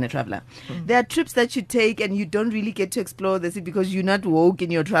always been a traveler. There are trips that you take and you don't really get to explore the city because you're not woke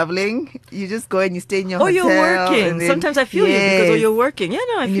and you're traveling. You just go and you stay in your hotel. You're working. and then- Sometimes I feel you because you're working. Yeah,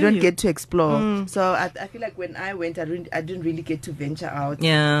 no, I and feel you don't you. get to explore. So I feel like when I went, I didn't really get to venture out.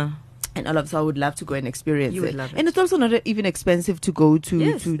 Yeah. And all of us, I would love to go and experience You it. would love it. And it's also not even expensive to go to.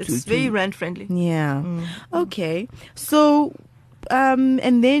 Yes, it's very rent friendly. Yeah. Okay. So,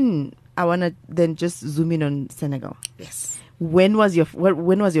 and then I want to then just zoom in on Senegal. Yes. When was your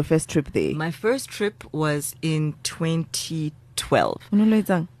first trip there? My first trip was in 2012.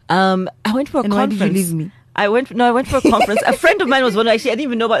 I went for a And conference. why did you leave me? I went for a conference. A friend of mine was one. Actually, I didn't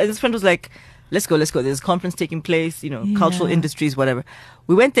even know about it. This friend was like, let's go. There's a conference taking place, cultural industries, whatever.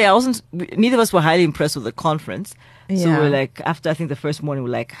 We went there. Neither of us were highly impressed with the conference. So Yeah. we're like, after I think the first morning, we're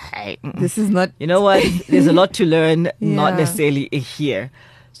like, hey, This is not. you know what? There's a lot to learn, not Yeah. necessarily here.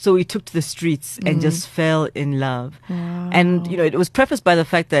 So we took to the streets and just fell in love. And, it was prefaced by the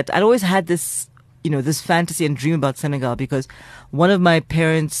fact that I'd always had this, this fantasy and dream about Senegal because one of my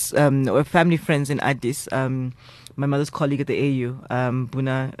parents, or family friends in Addis, my mother's colleague at the AU,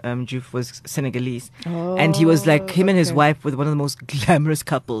 Buna Diouf, was Senegalese. And he was like, him and his wife were one of the most glamorous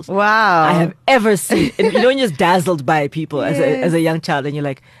couples Wow. I have ever seen. And you're just dazzled by people Yes. as a young child, and you're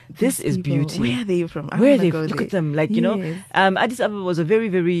like, this These is people, beauty. Where are they from? I Where wanna they go look there. at them, like Yes. Addis Ababa was a very,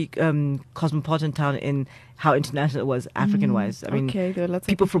 very cosmopolitan town in how international it was African wise. I mean, Okay, there were lots of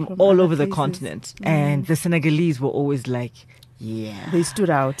people from from all other over the places. continent, and the Senegalese were always like, yeah, They stood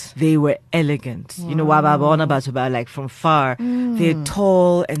out. they were elegant. Wababona Batuba, like from far, they're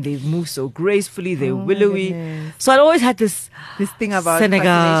tall and they move so gracefully. They're willowy. goodness. So I'd always had this This thing about Senegal.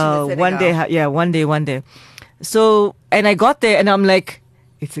 fascination with One day, one day. So, and I got there and I'm like,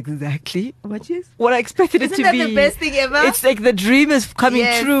 it's exactly What is? what I expected it Isn't to that be. the best thing ever? It's like the dream is coming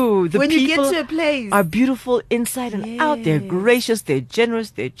Yes. true. The when you people get to a place. are beautiful inside and out. They're Yes. gracious. They're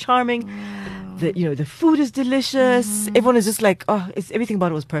generous. They're charming. The food is delicious. Everyone is just like, everything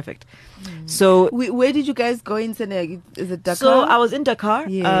about it was perfect. So Where did you guys go in Senegal? Is it Dakar? so I was in Dakar,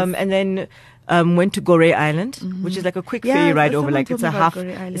 Yes. and then went to Gorée Island, which is like a quick Yeah, ferry ride over. someone Like told it's me a about half,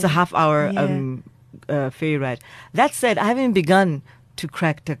 Gorée Island. it's a half-hour Yeah. ferry ride. That said, I haven't begun to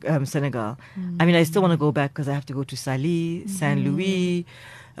crack Senegal. I mean, I still want to go back because I have to go to Saly, Saint Louis,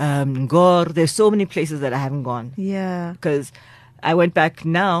 Ngor. There's so many places that I haven't gone Yeah. because I went back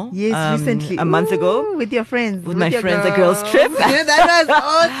now. Yes, recently. a month ago. With your friends. With my your friends, a girls' trip. Yeah, that was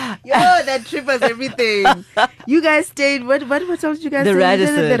all. That trip was everything. You guys stayed. What hotel did you guys The stay?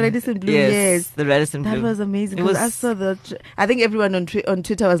 Radisson. The Radisson Blue. Yes. The Radisson That Blue. was amazing. It 'cause was- I saw I think everyone on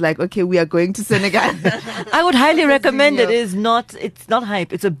Twitter was like, "Okay, we are going to Senegal." I would highly recommend it. Yeah. It's not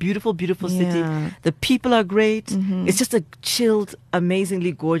hype. It's a beautiful, beautiful city. Yeah. The people are great. It's just a chilled,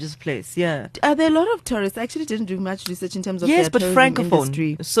 amazingly gorgeous place. Yeah. Are there a lot of tourists? I actually didn't do much research in terms of Yes, their but tourism francophone.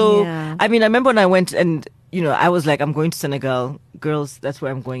 industry. So Yeah. I mean, I remember when I went and I was like, I'm going to Senegal. Girls, that's where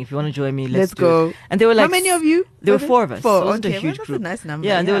I'm going. If you want to join me, let's do go. it. And they were like, How many of you? There were 4 of us. Four. So it wasn't Okay, a huge well, group. that's a nice number.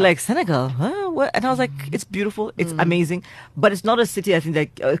 Yeah, and they were like, Senegal, huh? What? And I was like, it's beautiful. It's amazing. But it's not a city, I think,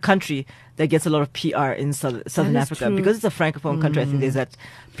 a country that gets a lot of PR in Southern is Africa. true. Because it's a francophone country, I think there's that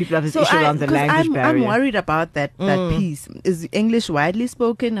people have this So issue around the 'cause language I'm barrier. worried about that piece. Is English widely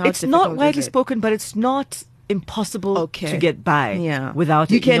spoken? How It's not difficult widely is it? spoken, but it's not impossible Okay. to get by Yeah.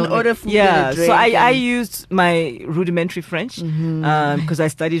 without You it. can know, order food Yeah, and a so drink I and- used my rudimentary French because I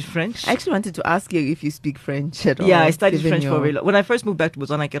studied French. I actually wanted to ask you if you speak French at all. Yeah, I studied given French for a your- very long. When I first moved back to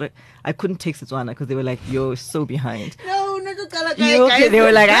Botswana, I couldn't take Setswana because they were like, "You're so behind." No, not to call You okay? They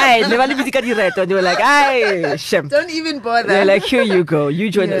were like, "Ay, never leave music direto." They were like, "Ay, shem." Don't even bother. They're like, "Here you go,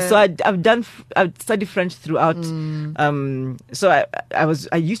 you join us." Yeah. So I've studied French throughout. So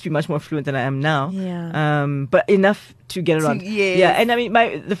I used to be much more fluent than I am now. Yeah. But enough to get around. yes. Yeah, and I mean,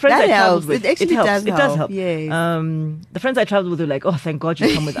 the friends That I traveled helps. with, It actually helps. does It does help. help. Yes. The friends I traveled with were like, "Oh, thank God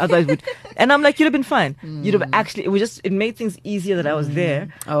you come with." Otherwise, and I'm like, "You'd have been fine. You'd have actually." It made things easier that I was there.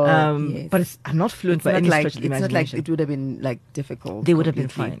 Oh, yes. But I'm not fluent It's by not any like stretch of the it's not like imagination. it would have been like difficult. They would have been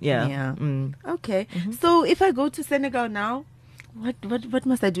completely. fine. Yeah. Yeah. Mm. Okay. So if I go to Senegal now, what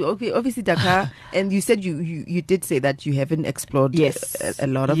must I do? Okay, obviously Dakar, and you said you did say that you haven't explored Yes, a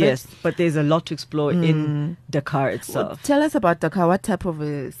lot of yes, it. but there's a lot to explore in Dakar itself. Well, tell us about Dakar. What type of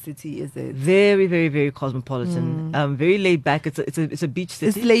a city is it? Very, very, very cosmopolitan. Very laid back. It's a beach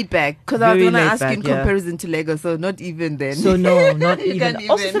city. It's laid back because I was Very going to laid ask you in back, yeah. comparison to Lagos, so not even then. So no, not You even. can't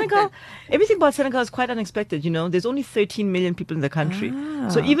Also, even. Senegal. Everything about Senegal is quite unexpected. There's only 13 million people in the country.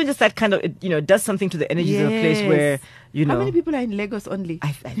 So even just that kind of, it does something to the energies of a place Yes. where How many people are in Lagos only?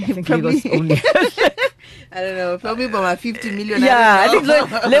 I think Probably. Lagos only. I don't know. Probably about 50 million. Yeah, I don't think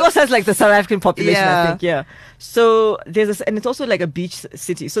know. Lagos has like the South African population. Yeah. I think, yeah. So and it's also like a beach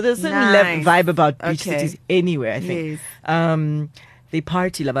city. So there's a certain Nice. vibe about beach Okay. cities anywhere. I think. Yes. They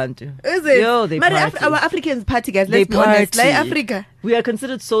party, Labantu. Is it? Yo, they But party. our Africans party, guys. They Let's be honest. Like party. Africa. We are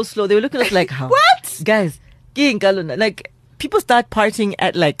considered so slow. They were looking at us like, how? What? Guys, like people start partying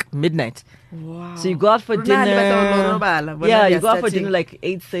at like midnight. Wow. So you go out for dinner. Yeah, you go out for dinner like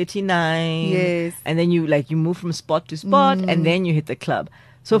 8:39. Yes. And then you move from spot to spot, and then you hit the club.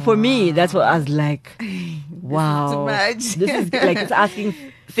 So for me, that's what I was like, wow. This is too much. This is like, it's asking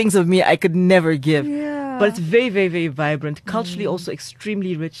things of me I could never give. Yeah. But it's very, very, very vibrant. Culturally also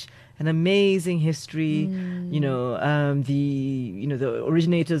extremely rich. An amazing history. The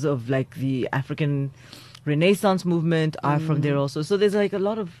originators of like the African Renaissance movement are from there also. So there's like a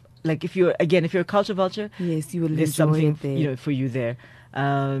lot of, like, if you're a culture vulture, Yes, you will there's enjoy something it there. for you there.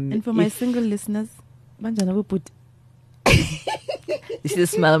 And for my single listeners, Banjana will put. You see the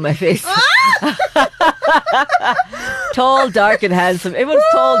smile on my face. Tall, dark, and handsome. Everyone's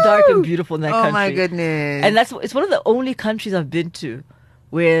tall, dark, and beautiful in that country. Oh my goodness! And it's one of the only countries I've been to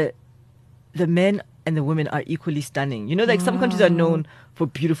where the men and the women are equally stunning. You know, like some countries are known for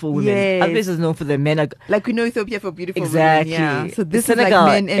beautiful women. Yes. Other places are known for their men. Like we know Ethiopia for beautiful Exactly. women. Yeah. So this Senegal, is like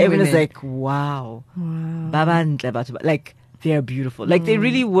men and everyone women. is like, wow. Baba and Lebatuba. Like, they're beautiful. Like, Mm. they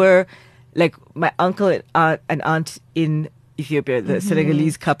really were, like, my uncle and aunt in Ethiopia, the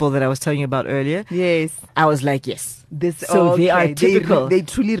Senegalese couple that I was telling you about earlier. Yes. I was like, yes. So they are typical. They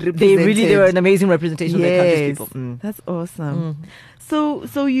truly represented. They were an amazing representation of their country's people. That's awesome.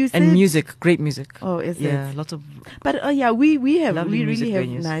 So you said And music, great music. Oh, is Yeah, it? lots of. But we Lovely really music have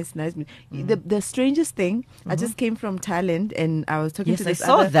venues. nice. The strangest thing, I just came from Thailand and I was talking Yes, to I this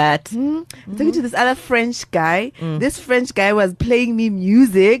saw other, that. talking to this other French guy. This French guy was playing me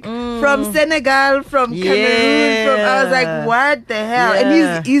music from Senegal, from Cameroon. I was like, what the hell?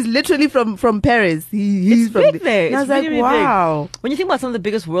 Yeah. And he's literally from Paris. He's It's from big there. And I was It's like, really, really big. wow. When you think about some of the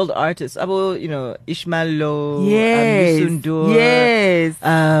biggest world artists, Ishmael Lo, Yes. Youssou N'Dour, Yes.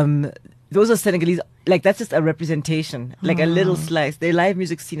 those are Senegalese. Like, that's just a representation, like a little slice. Their live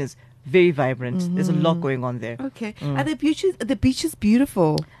music scene is very vibrant. There's a lot going on there. Okay. Are the beaches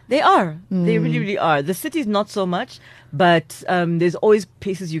beautiful? They are. They really, really are. The city's not so much, but there's always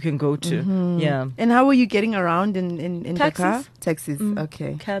places you can go to. Yeah. And how were you getting around in Dakar? Taxis. Taxis.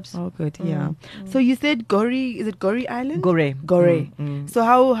 Okay. Cabs. Oh, good. Yeah. So you said Gori? Is it Gori Island? Gore. Gore. Mm. So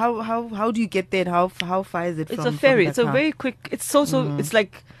how do you get there? And how far is it It's from? a ferry. From It's a Dakar? very quick. It's it's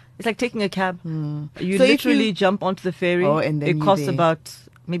like taking a cab. You So if literally you- jump onto the ferry. Oh, and then it you're costs there. about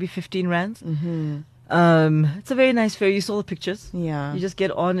maybe 15 rands. Mm-hmm. It's a very nice ferry. You saw the pictures. Yeah. You just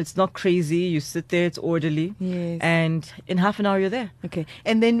get on. It's not crazy. You sit there. It's orderly. Yes. And in half an hour, you're there. Okay.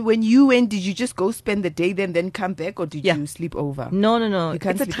 And then when you went, did you just go spend the day then come back, or did Yeah. you sleep over? No. You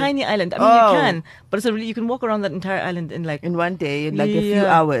can't It's a sleep tiny island. I mean, Oh. you can, but it's you can walk around that entire island in like In one day, in like a few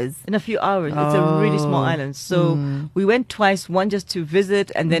Yeah. hours. In a few hours. It's a really small Oh. island. So we went twice, one just to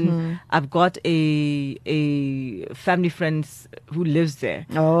visit, and then I've got a family friend who lives there.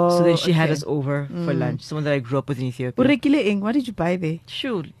 Oh. So then she had okay. us over for lunch. Someone that I grew up with in Ethiopia. Urekile Ing, what did you buy there?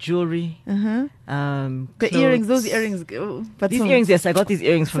 Sure, jewelry. Uh-huh. The clothes. earrings, those earrings. Oh, but These so- earrings, yes, I got these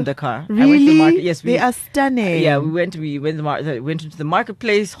earrings from Dakar. Really? I went to the market. Yes, they are stunning. Yeah, we went into the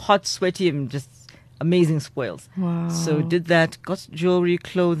marketplace, hot, sweaty, and just amazing spoils. Wow. So did that, got jewelry,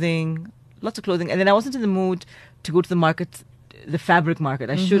 clothing, lots of clothing, and then I wasn't in the mood to go to the market, the fabric market.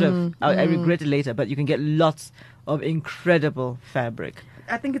 I should have. I regret it later, but you can get lots of incredible fabric.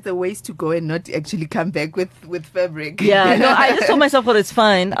 I think it's a waste to go and not actually come back with fabric. Yeah, no, I just told myself, well, it's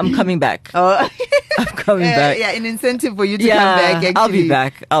fine. I'm coming back. Oh. I'm coming back. Yeah, an incentive for you to Yeah, come back. Actually.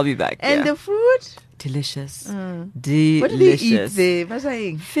 I'll be back. And yeah. the food? Delicious. What do they eat Delicious. there? What's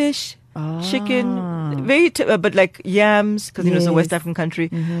saying? Fish, Ah. chicken, but like yams, because it's a West Yes. African country.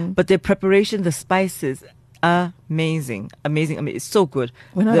 But their preparation, the spices, amazing. It's so good.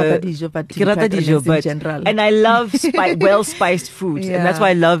 We're not The- about Dijon, but Ke rata Dijon, in but general. and I love well-spiced food, and that's Yeah. why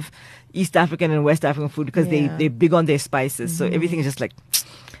I love East African and West African food, because Yeah. they're big on their spices. So everything is just like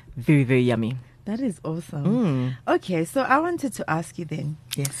very, very yummy. That is awesome. Okay, so I wanted to ask you then.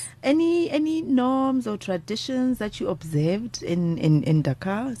 Yes. Any norms or traditions that you observed in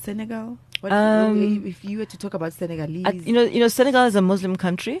Dakar, Senegal? What, if you were to talk about Senegalese, Senegal is a Muslim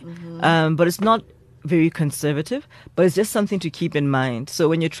country, but it's not very conservative, but it's just something to keep in mind. So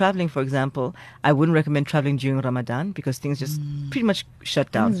when you're traveling, for example, I wouldn't recommend traveling during Ramadan, because things just pretty much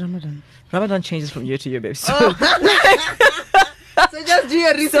shut down. When is Ramadan? Ramadan changes from year to year, babe. So, So just do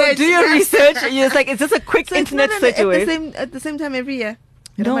your research. so do your research. It's just a quick So it's internet not search away. at the same time every year.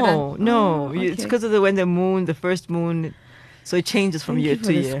 No, Ramadan? no. Oh, It's okay. because of the first moon. So it changes from Thank year you for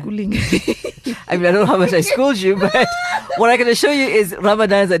to the year. schooling. I mean, I don't know how much I schooled you, but what I can assure you is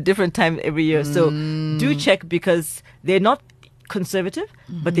Ramadan is at different times every year. So do check, because they're not conservative,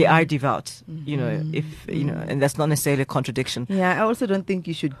 but they are devout. You know, if you know, and that's not necessarily a contradiction. Yeah, I also don't think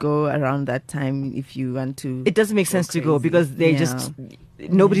you should go around that time if you want to. It doesn't make sense to go because they just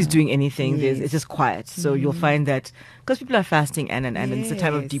nobody's doing anything. Yes. It's just quiet. So you'll find that because people are fasting and it's a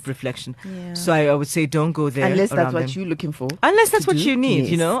time of Yes. deep reflection. Yeah. So I would say don't go there Unless that's around what them. you're looking for. Unless that's to what do. you need,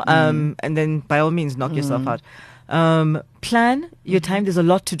 you Yes. know. And then by all means knock yourself out. Plan your time. There's a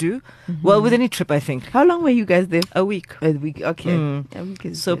lot to do. Well, with any trip, I think How long were you guys there? a week. A week. Okay. Mm. A week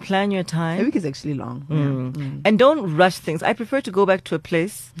is So good. plan your A time. week is actually long. Mm. Yeah. Mm. And don't rush things. I prefer to go back to a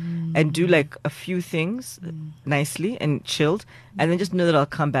place and do like a few things nicely and chilled, and then just know that I'll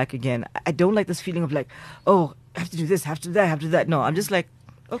come back again. I don't like this feeling of like, oh, I have to do this, have to do that, have to do that. No, I'm just like,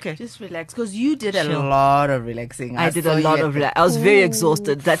 okay. Just relax, because you did a Chill. lot of relaxing. I did saw a you lot at of the relax. I was very pool.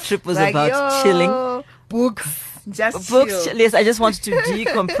 exhausted. That trip was Like, about yo, chilling. Books. Just Books, chill. yes, I just wanted to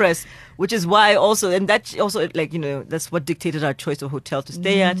decompress, which is why also, and that also, like, you know, that's what dictated our choice of hotel to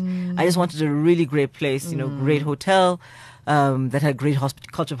stay at. I just wanted a really great place, you know, great hotel, that had great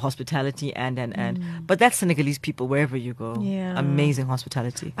culture of hospitality but that's Senegalese people wherever you go. Yeah. Amazing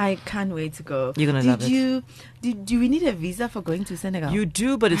hospitality. I can't wait to go. You're gonna love it. Do we need a visa for going to Senegal? You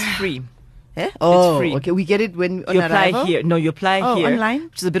do, but it's free. Eh? Oh, free. okay. We get it when on You apply arrival? here. No, you apply Oh, here. online?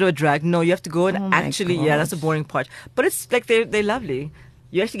 Which is a bit of a drag. No, you have to go and Oh my actually, yeah, that's the gosh. boring part. But it's like they're lovely.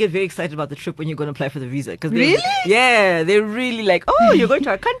 You actually get very excited about the trip when you're going to apply for the visa. Really? Yeah, they're really like, oh, you're going to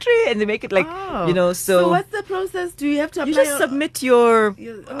our country, and they make it like, Oh. you know, So so what's the process? Do you have to apply? you just submit a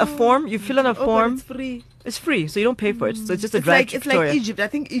Oh. form. You fill in a Oh, but form. it's free. It's free, so you don't pay for it. So it's just a It's drive like to it's like Victoria. Egypt. I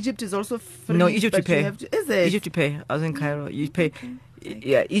think Egypt is also free. No, Egypt you but pay. have to, is it? Egypt you pay. I was in Cairo. You pay.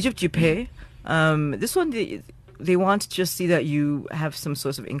 Yeah, Egypt you pay. This one they want to just see that you have some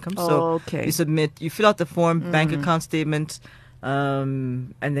source of income. So Oh, okay. you fill out the form, bank account statement,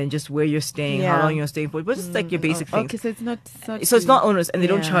 and then just where you're staying, how Yeah. long you're staying for. But it's like your basic things. Okay, so it's not. So it's not onerous, and they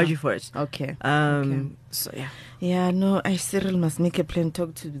don't Yeah. charge you for it. Okay. So yeah. Yeah, no, Cyril must make a plan,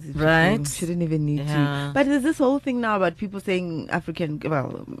 talk to the people. Right. Shouldn't even need Yeah. to. But there's this whole thing now about people saying African,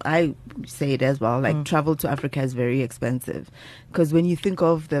 well, I say it as well, like travel to Africa is very expensive. Because when you think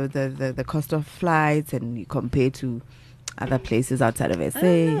of the cost of flights and you compare to other places outside of SA.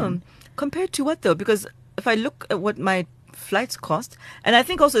 I don't know. Compared to what though? Because if I look at what my flights cost, and I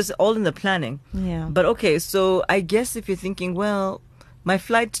think also it's all in the planning. Yeah. But okay, so I guess if you're thinking, well, my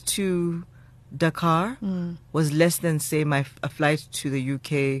flight to Dakar was less than, say, a flight to the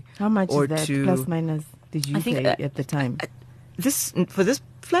UK. How much or is that? to Plus minus did you I think, pay at the time? For this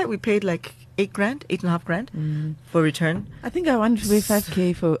flight we paid like $8,000 for return. I think I want to pay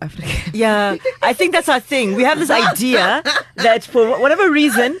 5K for Africa. Yeah, I think that's our thing. We have this idea that for whatever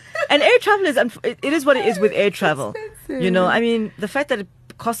reason, and air travel it is what it is with air travel. You know, I mean, the fact that it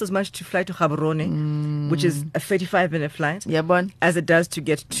costs as much to fly to Gaborone, which is a 35-minute flight, Yeah, Bon. as it does to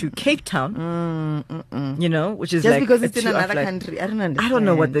get to Cape Town, you know, which is Just like because a it's in 2-hour another flight. country. I don't understand. I don't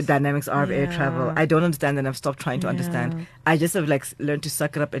know what the dynamics are of air Yeah. travel. I don't understand, and I've stopped trying to understand. Yeah. I just have like learned to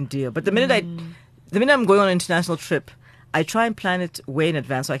suck it up and deal. But the minute I'm going on an international trip, I try and plan it way in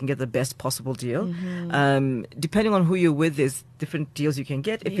advance so I can get the best possible deal. Depending on who you're with, there's different deals you can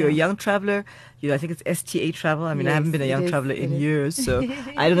get. If you're a Yeah. young traveler, you know, I think it's STA travel. I mean, I Yes, haven't been a it young is, traveler it in is. years, so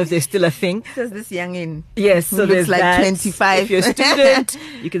I don't know if there's still a thing. Just this young in. Yes, Who so looks there's like that. 25. If you're a student,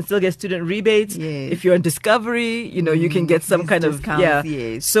 you can still get student rebates. Yes. If you're on Discovery, you know, you can get some These kind of discounts,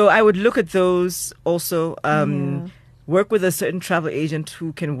 yes. So I would look at those also. Work with a certain travel agent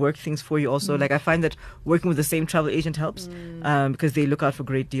who can work things for you also. Like I find that working with the same travel agent helps because they look out for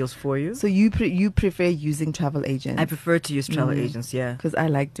great deals for you. So you prefer using travel agents? I prefer to use travel agents, yeah. Because I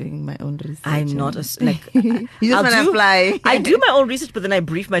like doing my own research. I'm not and- like you just I'll want to do- fly. I do my own research, but then I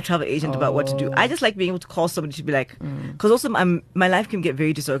brief my travel agent about what to do. Oh. I just like being able to call somebody to be like, because also my life can get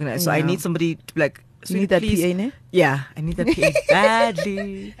very disorganized, so I Yeah. need somebody to be like, You need that please. PA, ne? Yeah, I need that PA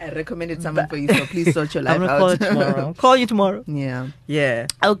badly. I recommended someone for you, so please sort your life I'm gonna out. call it tomorrow. I'll call you tomorrow. Yeah. Yeah.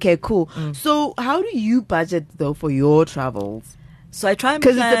 Okay, cool. So how do you budget though for your travels? So I try and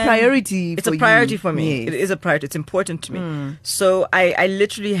Because it's a plan- priority. It's for a priority you. for me. Yes. It is a priority. It's important to me. So I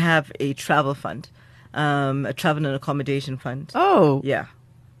literally have a travel fund, a travel and accommodation fund. Oh, Yeah.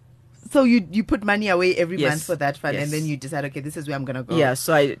 so you put money away every Yes. month for that fund, Yes. and then you decide, okay, this is where I'm gonna go. Yeah,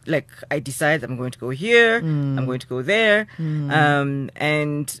 so I decide I'm going to go here, I'm going to go there,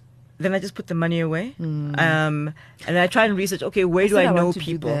 and then I just put the money away, and then I try and research. Okay, where do said I I know want to do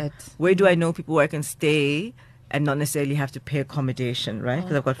people? that. Where do I know people where I can stay and not necessarily have to pay accommodation, right?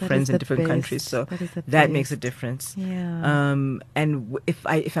 Because I've got that friends is in the different best. countries, so That is the that makes a best. difference. Yeah. And if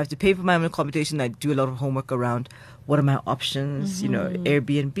I have to pay for my own accommodation, I do a lot of homework around what are my options. You know,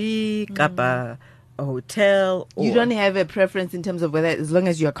 Airbnb, Kappa, a hotel. Or, You don't have a preference in terms of whether, as long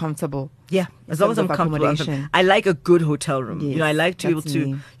as you're comfortable. Yeah, as long as I'm terms of comfortable. accommodation. I like a good hotel room. Yes, I like to be able that's to,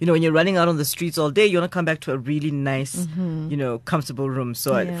 me. when you're running out on the streets all day, you want to come back to a really nice, comfortable room.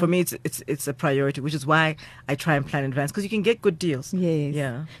 So Yeah. for me, it's a priority, which is why I try and plan in advance because you can get good deals. Yes.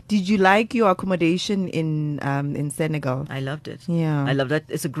 Yeah. Did you like your accommodation in Senegal? I loved it. Yeah. I love that.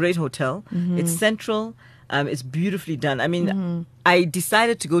 It's a great hotel. It's central. It's beautifully done. I mean, I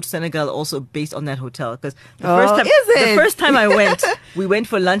decided to go to Senegal also based on that hotel because the first time I went, we went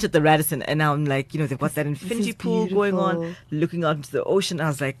for lunch at the Radisson, and now I'm like, they've got that infinity pool going on, beautiful. looking out into the ocean. I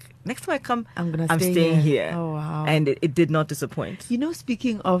was like, next time I come, I'm staying here. Oh, wow. And it did not disappoint.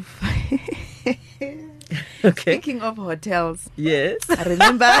 Speaking of Okay. speaking of hotels, Yes. I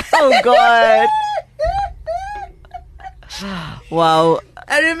remember. Oh God. Wow.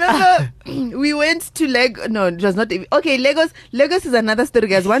 I remember we went to No, it was not. Okay, Lagos. Lagos is another story,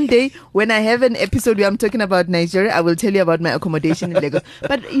 guys. One day when I have an episode where I'm talking about Nigeria, I will tell you about my accommodation in Lagos.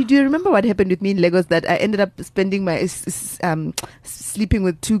 But do you remember what happened with me in Lagos? That I ended up spending my sleeping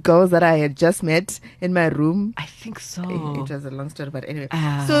with two girls that I had just met in my room. I think so. It was a long story, but anyway.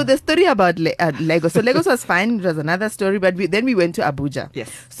 Ah. So the story about Lagos. So Lagos was fine. It was another story, but then we went to Abuja. Yes.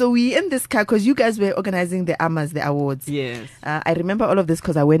 So we in this car because you guys were organizing the AMAs, the awards. Yes. I remember all of this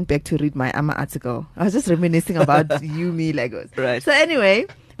because I went back to read my AMA article. I was just reminiscing about you, me, Lagos. Right. So anyway,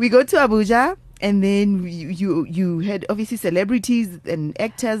 we go to Abuja. And then you had obviously celebrities and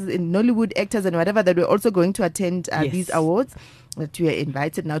actors and Nollywood actors and whatever that were also going to attend these awards. That we are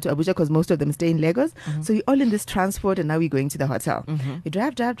invited now to Abuja because most of them stay in Lagos. So we're all in this transport and now we're going to the hotel. We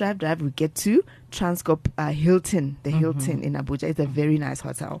drive. We get to Transcorp Hilton, the Hilton in Abuja. It's a very nice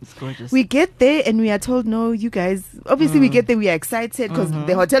hotel. It's gorgeous. We get there and we are told, no, you guys, obviously we get there, we are excited because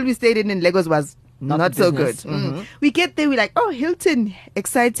the hotel we stayed in Lagos was not so good. We get there, we're like, oh, Hilton,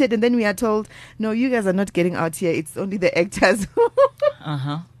 excited. And then we are told, no, you guys are not getting out here. It's only the actors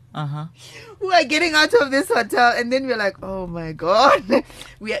who are getting out of this hotel. And then we're like, oh my God.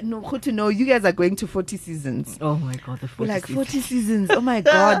 We are good to know you guys are going to 40 seasons. Oh my God, the 40 We're like, seasons. 40 seasons. Oh my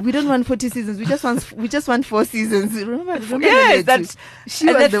God. We don't want 40 seasons. We just want 4 seasons. Remember Yes, that she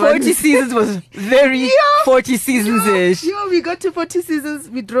was that the 40 one seasons was very 40 seasons-ish. we got to 40 seasons.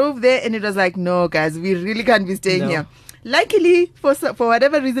 We drove there and it was like, no, guys, we really can't be staying No. here. Luckily, for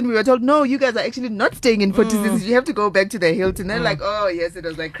whatever reason, we were told, no, you guys are actually not staying in 40 seasons. You have to go back to the Hilton. They're like, oh, yes, it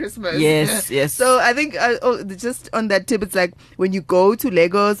was like Christmas. Yes. So I think just on that tip, it's like when you go to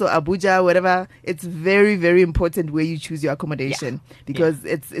Lagos or Abuja, whatever, it's very, very important where you choose your accommodation because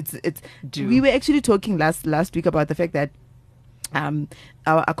it's. We were actually talking last week about the fact that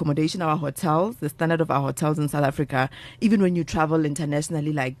our accommodation, our hotels, the standard of our hotels in South Africa, even when you travel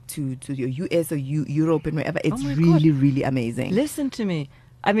internationally, like to your US or Europe and wherever, it's really, really amazing. Listen to me.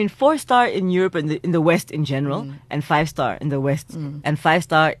 I mean, 4-star in Europe and in the West in general, and 5-star in the West, and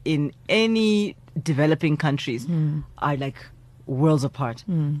 5-star in any developing countries are like worlds apart.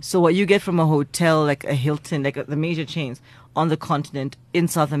 So what you get from a hotel like a Hilton, like the major chains on the continent, in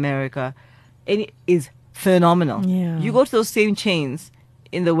South America, is phenomenal. Yeah. You go to those same chains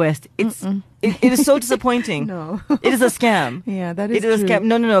in the West, it is so disappointing. No. It is a scam. Yeah, that is It is a true. scam.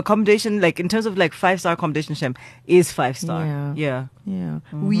 No. Accommodation, like in terms of like 5-star accommodation, Shem, is 5-star. Yeah.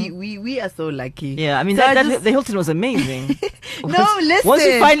 We are so lucky. Yeah, I mean, So the Hilton was amazing. No, listen. Once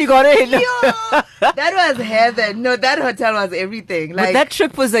we finally got in. That was heaven. No, that hotel was everything. But that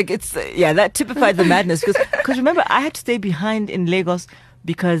trip was like, that typified the madness. Because remember, I had to stay behind in Lagos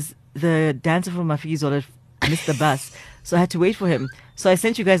because the dancer from Mafiki Zola missed the bus. So I had to wait for him. So I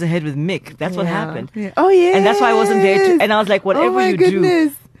sent you guys ahead with Mick. That's what happened. Yeah. Oh, yeah. And that's why I wasn't there. And I was like, whatever you do,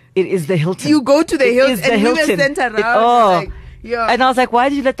 it is the Hilton. You go to the Hilton is the and Hilton. we were sent around. And I was like, why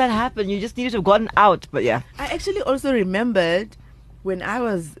did you let that happen? You just needed to have gotten out. But yeah. I actually also remembered when I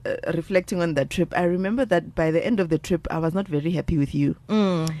was reflecting on that trip, I remember that by the end of the trip, I was not very happy with you.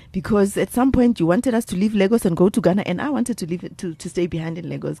 Because at some point you wanted us to leave Lagos and go to Ghana, and I wanted to leave to stay behind in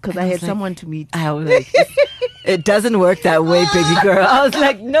Lagos because I had someone to meet. I was like, it doesn't work that way, baby girl. I was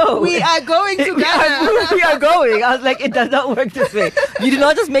like, no. We are going to Ghana. We are going. I was like, it does not work this way. You do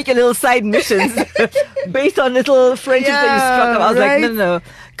not just make your little side missions based on little friendships that you struck up. I was like, no.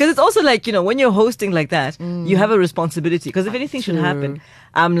 Because it's also like, when you're hosting like that, you have a responsibility. Because if anything should happen,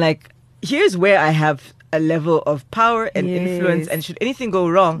 I'm like, here's where I have a level of power and influence, and should anything go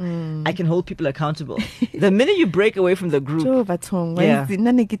wrong, I can hold people accountable. The minute you break away from the group, you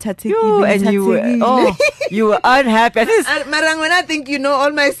were unhappy. When I think you know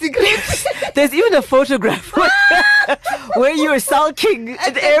all my secrets. There's even a photograph where you were sulking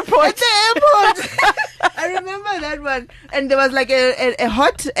at the airport. At the airport. I remember that one. And there was like a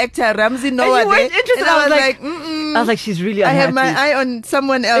hot actor, Ramsey Noah. And you weren't there. interested. And I was like, I was like, she's really I unhappy. have my eye on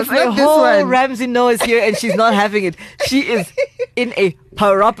someone else, If the not this whole one. Ramsey Noah is here and she's not having it, she is in a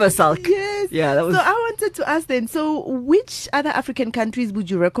proper sulk. Yes. Yeah, that was. So I wanted to ask then, so which other African countries would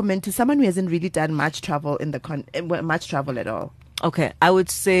you recommend to someone who hasn't really done much travel in the much travel at all? Okay, I would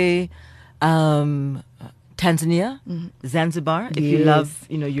say Tanzania, Zanzibar. If you Yes. love,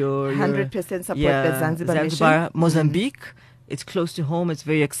 your 100% support the Zanzibar mission. Mozambique. It's close to home. It's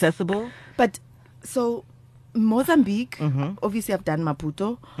very accessible. But so Mozambique, Mm-hmm. obviously I've done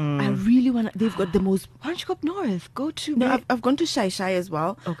Maputo. I really want to, they've got the most, Why don't you go up north? Go to. no, I've gone to Shai Shai as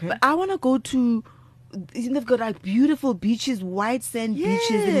well. Okay. But I want to go to, they've got like beautiful beaches, white sand beaches.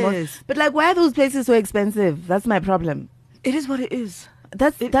 Yes. But like, why are those places so expensive? That's my problem. It is what it is.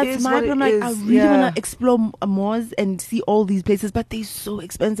 That's It that's is my what it problem. Like, I is, really yeah. want to explore Moors and see all these places, but they're so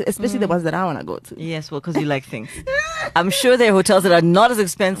expensive, especially the ones that I want to go to. Yes, well, because you like things. I'm sure there are hotels that are not as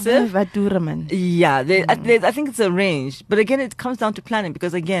expensive. Vadura, man. Yeah, I think it's a range. But again, it comes down to planning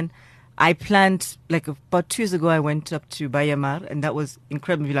because, again, I planned, like about 2 years ago, I went up to Bahia Mar and that was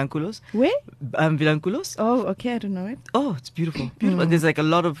incredible. Vilanculos. Where? Vilanculos. Oh, okay, I don't know it. Oh, it's beautiful. Beautiful. There's like a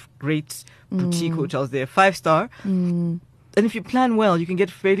lot of great boutique hotels there, 5-star. And if you plan well, you can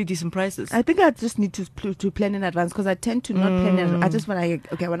get fairly decent prices. I think I just need to plan in advance because I tend to not plan in. I just want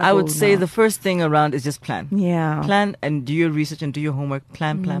to. I would say the first thing around is just plan. Yeah. Plan and do your research and do your homework.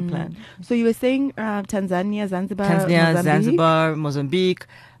 Plan. So you were saying Tanzania, Zanzibar, Tanzania, Mozambique? Zanzibar, Mozambique,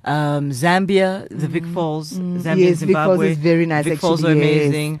 Zambia, the Vic Falls, Zambia, Yes, and Vic Falls Zimbabwe. is very nice. Vic Falls are actually, yes.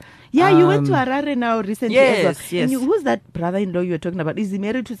 amazing. Yeah, you went to Harare now recently. as well. Yes. And who's that brother-in-law you were talking about? Is he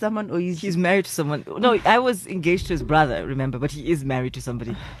married to someone or is He's married to someone. No, I was engaged to his brother, remember, but he is married to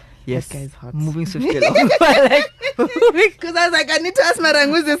somebody. Yes. That guy's hot. Moving swiftly along. Like, Because I was like, I need to ask Marang,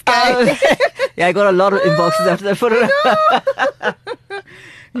 who's this guy? yeah, I got a lot of inboxes after that photo.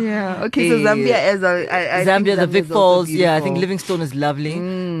 Yeah. Okay. So Zambia as I Zambia, think the Vic Zambia's also Falls. Yeah, I think beautiful. Livingstone is lovely.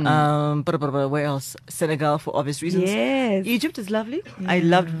 Where else? Senegal for obvious reasons. Yes. Egypt is lovely. I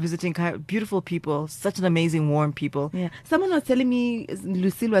loved visiting Cairo. Beautiful people. Such an amazing, warm people. Yeah. Someone was telling me,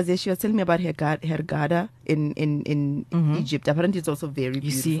 Lucille was there, she was telling me about Hurghada in Egypt. Apparently it's also very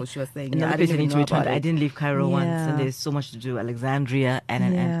You see, beautiful. She was saying, another I place I didn't need to know return. about I it. didn't leave Cairo once, Yeah. and there's so much to do. Alexandria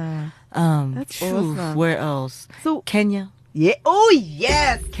Yeah. That's phew, awesome. where else? So, Kenya. yeah. Oh,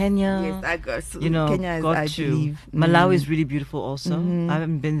 yes. Kenya. Yes, I got so Kenya is, got I to. believe. Malawi is really beautiful also. I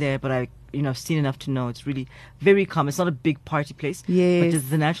haven't been there, but I've seen enough to know it's really very calm. It's not a big party place, but Yes. just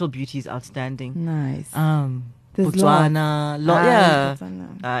the natural beauty is outstanding. Nice. There's Botswana, yeah.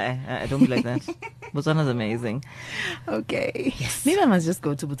 Botswana. I don't be like that. Botswana's amazing. Okay. Yes. Maybe I must just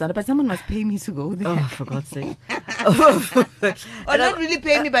go to Botswana, but someone must pay me to go there. Oh, for God's sake. Or not really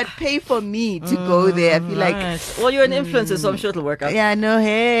pay me, but pay for me to go there. I feel like, Right. Well, you're an influencer, so I'm sure it'll work out. yeah, no,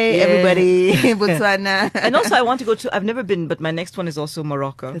 hey, Yeah. everybody, Botswana. And also, I want to go to. I've never been, but my next one is also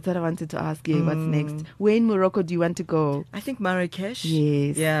Morocco. That's what I wanted to ask you. What's next? Where in Morocco do you want to go? I think Marrakesh.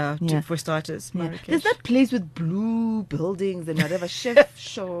 Yes. Yeah. Yeah. For starters, Yeah. Marrakesh. There's that place with blue buildings and whatever, Chef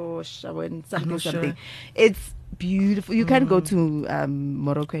Show and something, not sure. something. It's beautiful. You can't go to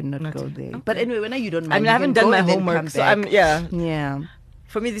Morocco and not go there. But anyway, when you don't mind, I mean, I haven't done my homework, so I'm Yeah.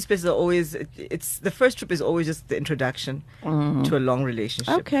 For me, these places are always. It's the first trip is always just the introduction to a long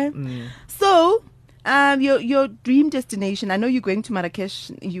relationship. Okay. Mm. So, your dream destination. I know you're going to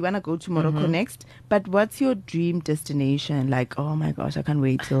Marrakesh. You wanna go to Morocco next, but what's your dream destination? Like, oh my gosh, I can't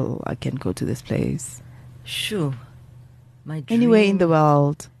wait till I can go to this place. Sure. My dream, Anywhere in the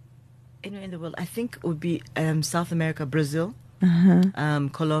world. anywhere in the world, I think it would be South America, Brazil,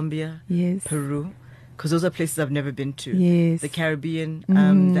 Colombia, Yes. Peru, because those are places I've never been to. Yes. The Caribbean,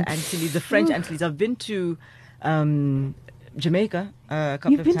 the Antilles, the French Antilles. I've been to Jamaica a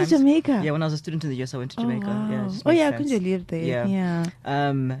couple You've of been times. to Jamaica? Yeah, when I was a student in the US, I went to Jamaica. Oh, wow. Yeah, it just Oh, makes yeah, sense. couldn't you live there? Yeah.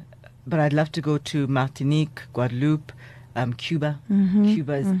 Yeah. But I'd love to go to Martinique, Guadeloupe, Cuba.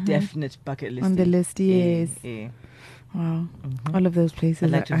 Cuba is definite bucket list. On the list, yes. Yeah. Wow. All of those places.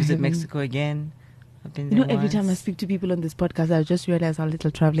 I'd like to I visit haven't- Mexico again. I've been You know, there every time I once. speak to people on this podcast, I just realize how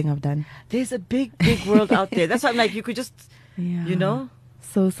little traveling I've done. There's a big, big world out there. That's why I'm like, you could just, Yeah. you know.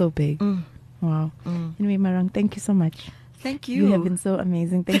 So big. Wow. Anyway, Marang, thank you so much. Thank you. You have been so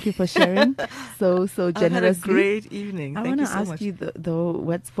amazing. Thank you for sharing so I've had a generously. great evening. I Thank want you to so ask much. you though,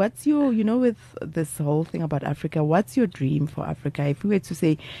 what's your, with this whole thing about Africa, what's your dream for Africa? If we were to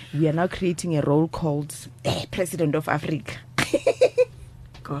say we are now creating a role called President of Africa.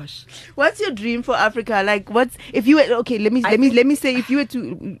 Gosh. What's your dream for Africa? Like, what's if you were let me say if you were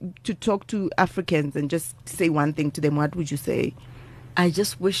to talk to Africans and just say one thing to them, what would you say? I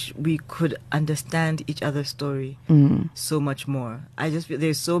just wish we could understand each other's story so much more. I just feel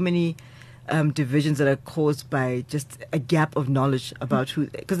there's so many divisions that are caused by just a gap of knowledge about who.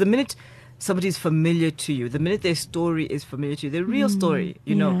 Because the minute somebody's familiar to you, the minute their story is familiar to you, their real story,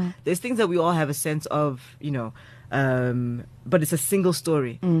 you know, there's things that we all have a sense of, you know. But it's a single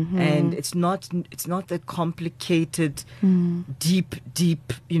story, and it's not the complicated, deep,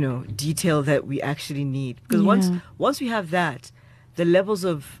 you know, detail that we actually need. Because once we have that, the levels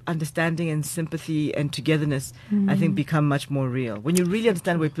of understanding and sympathy and togetherness, I think, become much more real. When you really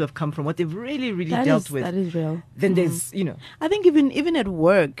understand where people have come from, what they've really dealt with, that is real. then there's, you know. I think even at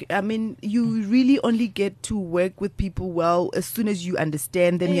work, I mean, you really only get to work with people well as soon as you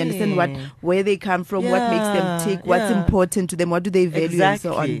understand them, you understand where they come from, what makes them tick, what's important to them, what do they value, and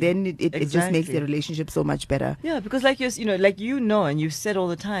so on. Then it just makes the relationship so much better. Yeah, because like and you've said all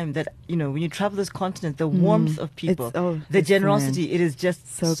the time that, you know, when you travel this continent, the warmth of people, the generosity, it is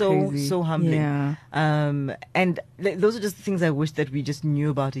just so humbling. Yeah. And those are just things I wish that we just knew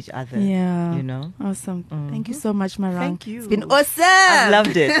about each other. Yeah. You know? Awesome. Thank you so much, Marang. Thank you. It's been awesome. I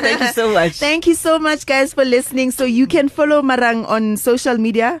loved it. Thank you so much. Thank you so much, guys, for listening. So you can follow Marang on social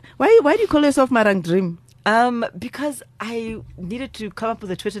media. Why do you call yourself Marang Dream? Because I needed to come up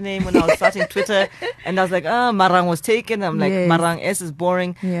with a Twitter name when I was starting Twitter, and I was like, Marang was taken. I'm like, Marang S is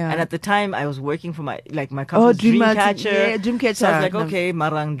boring. Yeah. And at the time, I was working for my company's Dreamcatcher. Yeah, Dreamcatcher. So I was like, okay,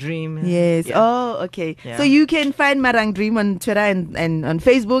 Marang Dream. Yes. Yeah. Oh, okay. Yeah. So you can find Marang Dream on Twitter and on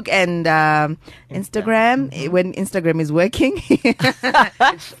Facebook and Instagram when Instagram is working.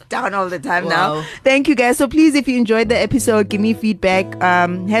 It's down all the time now. Thank you, guys. So please, if you enjoyed the episode, give me feedback.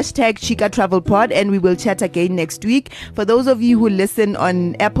 Hashtag Chica Travel Pod, and we will chat again next week. For those of you who listen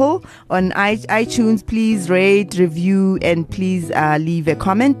on Apple, on iTunes, please rate, review, and please leave a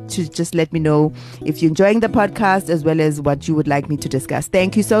comment to just let me know if you're enjoying the podcast as well as what you would like me to discuss.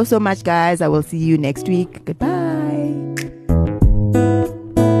 Thank you so much, guys. I will see you next week. Goodbye.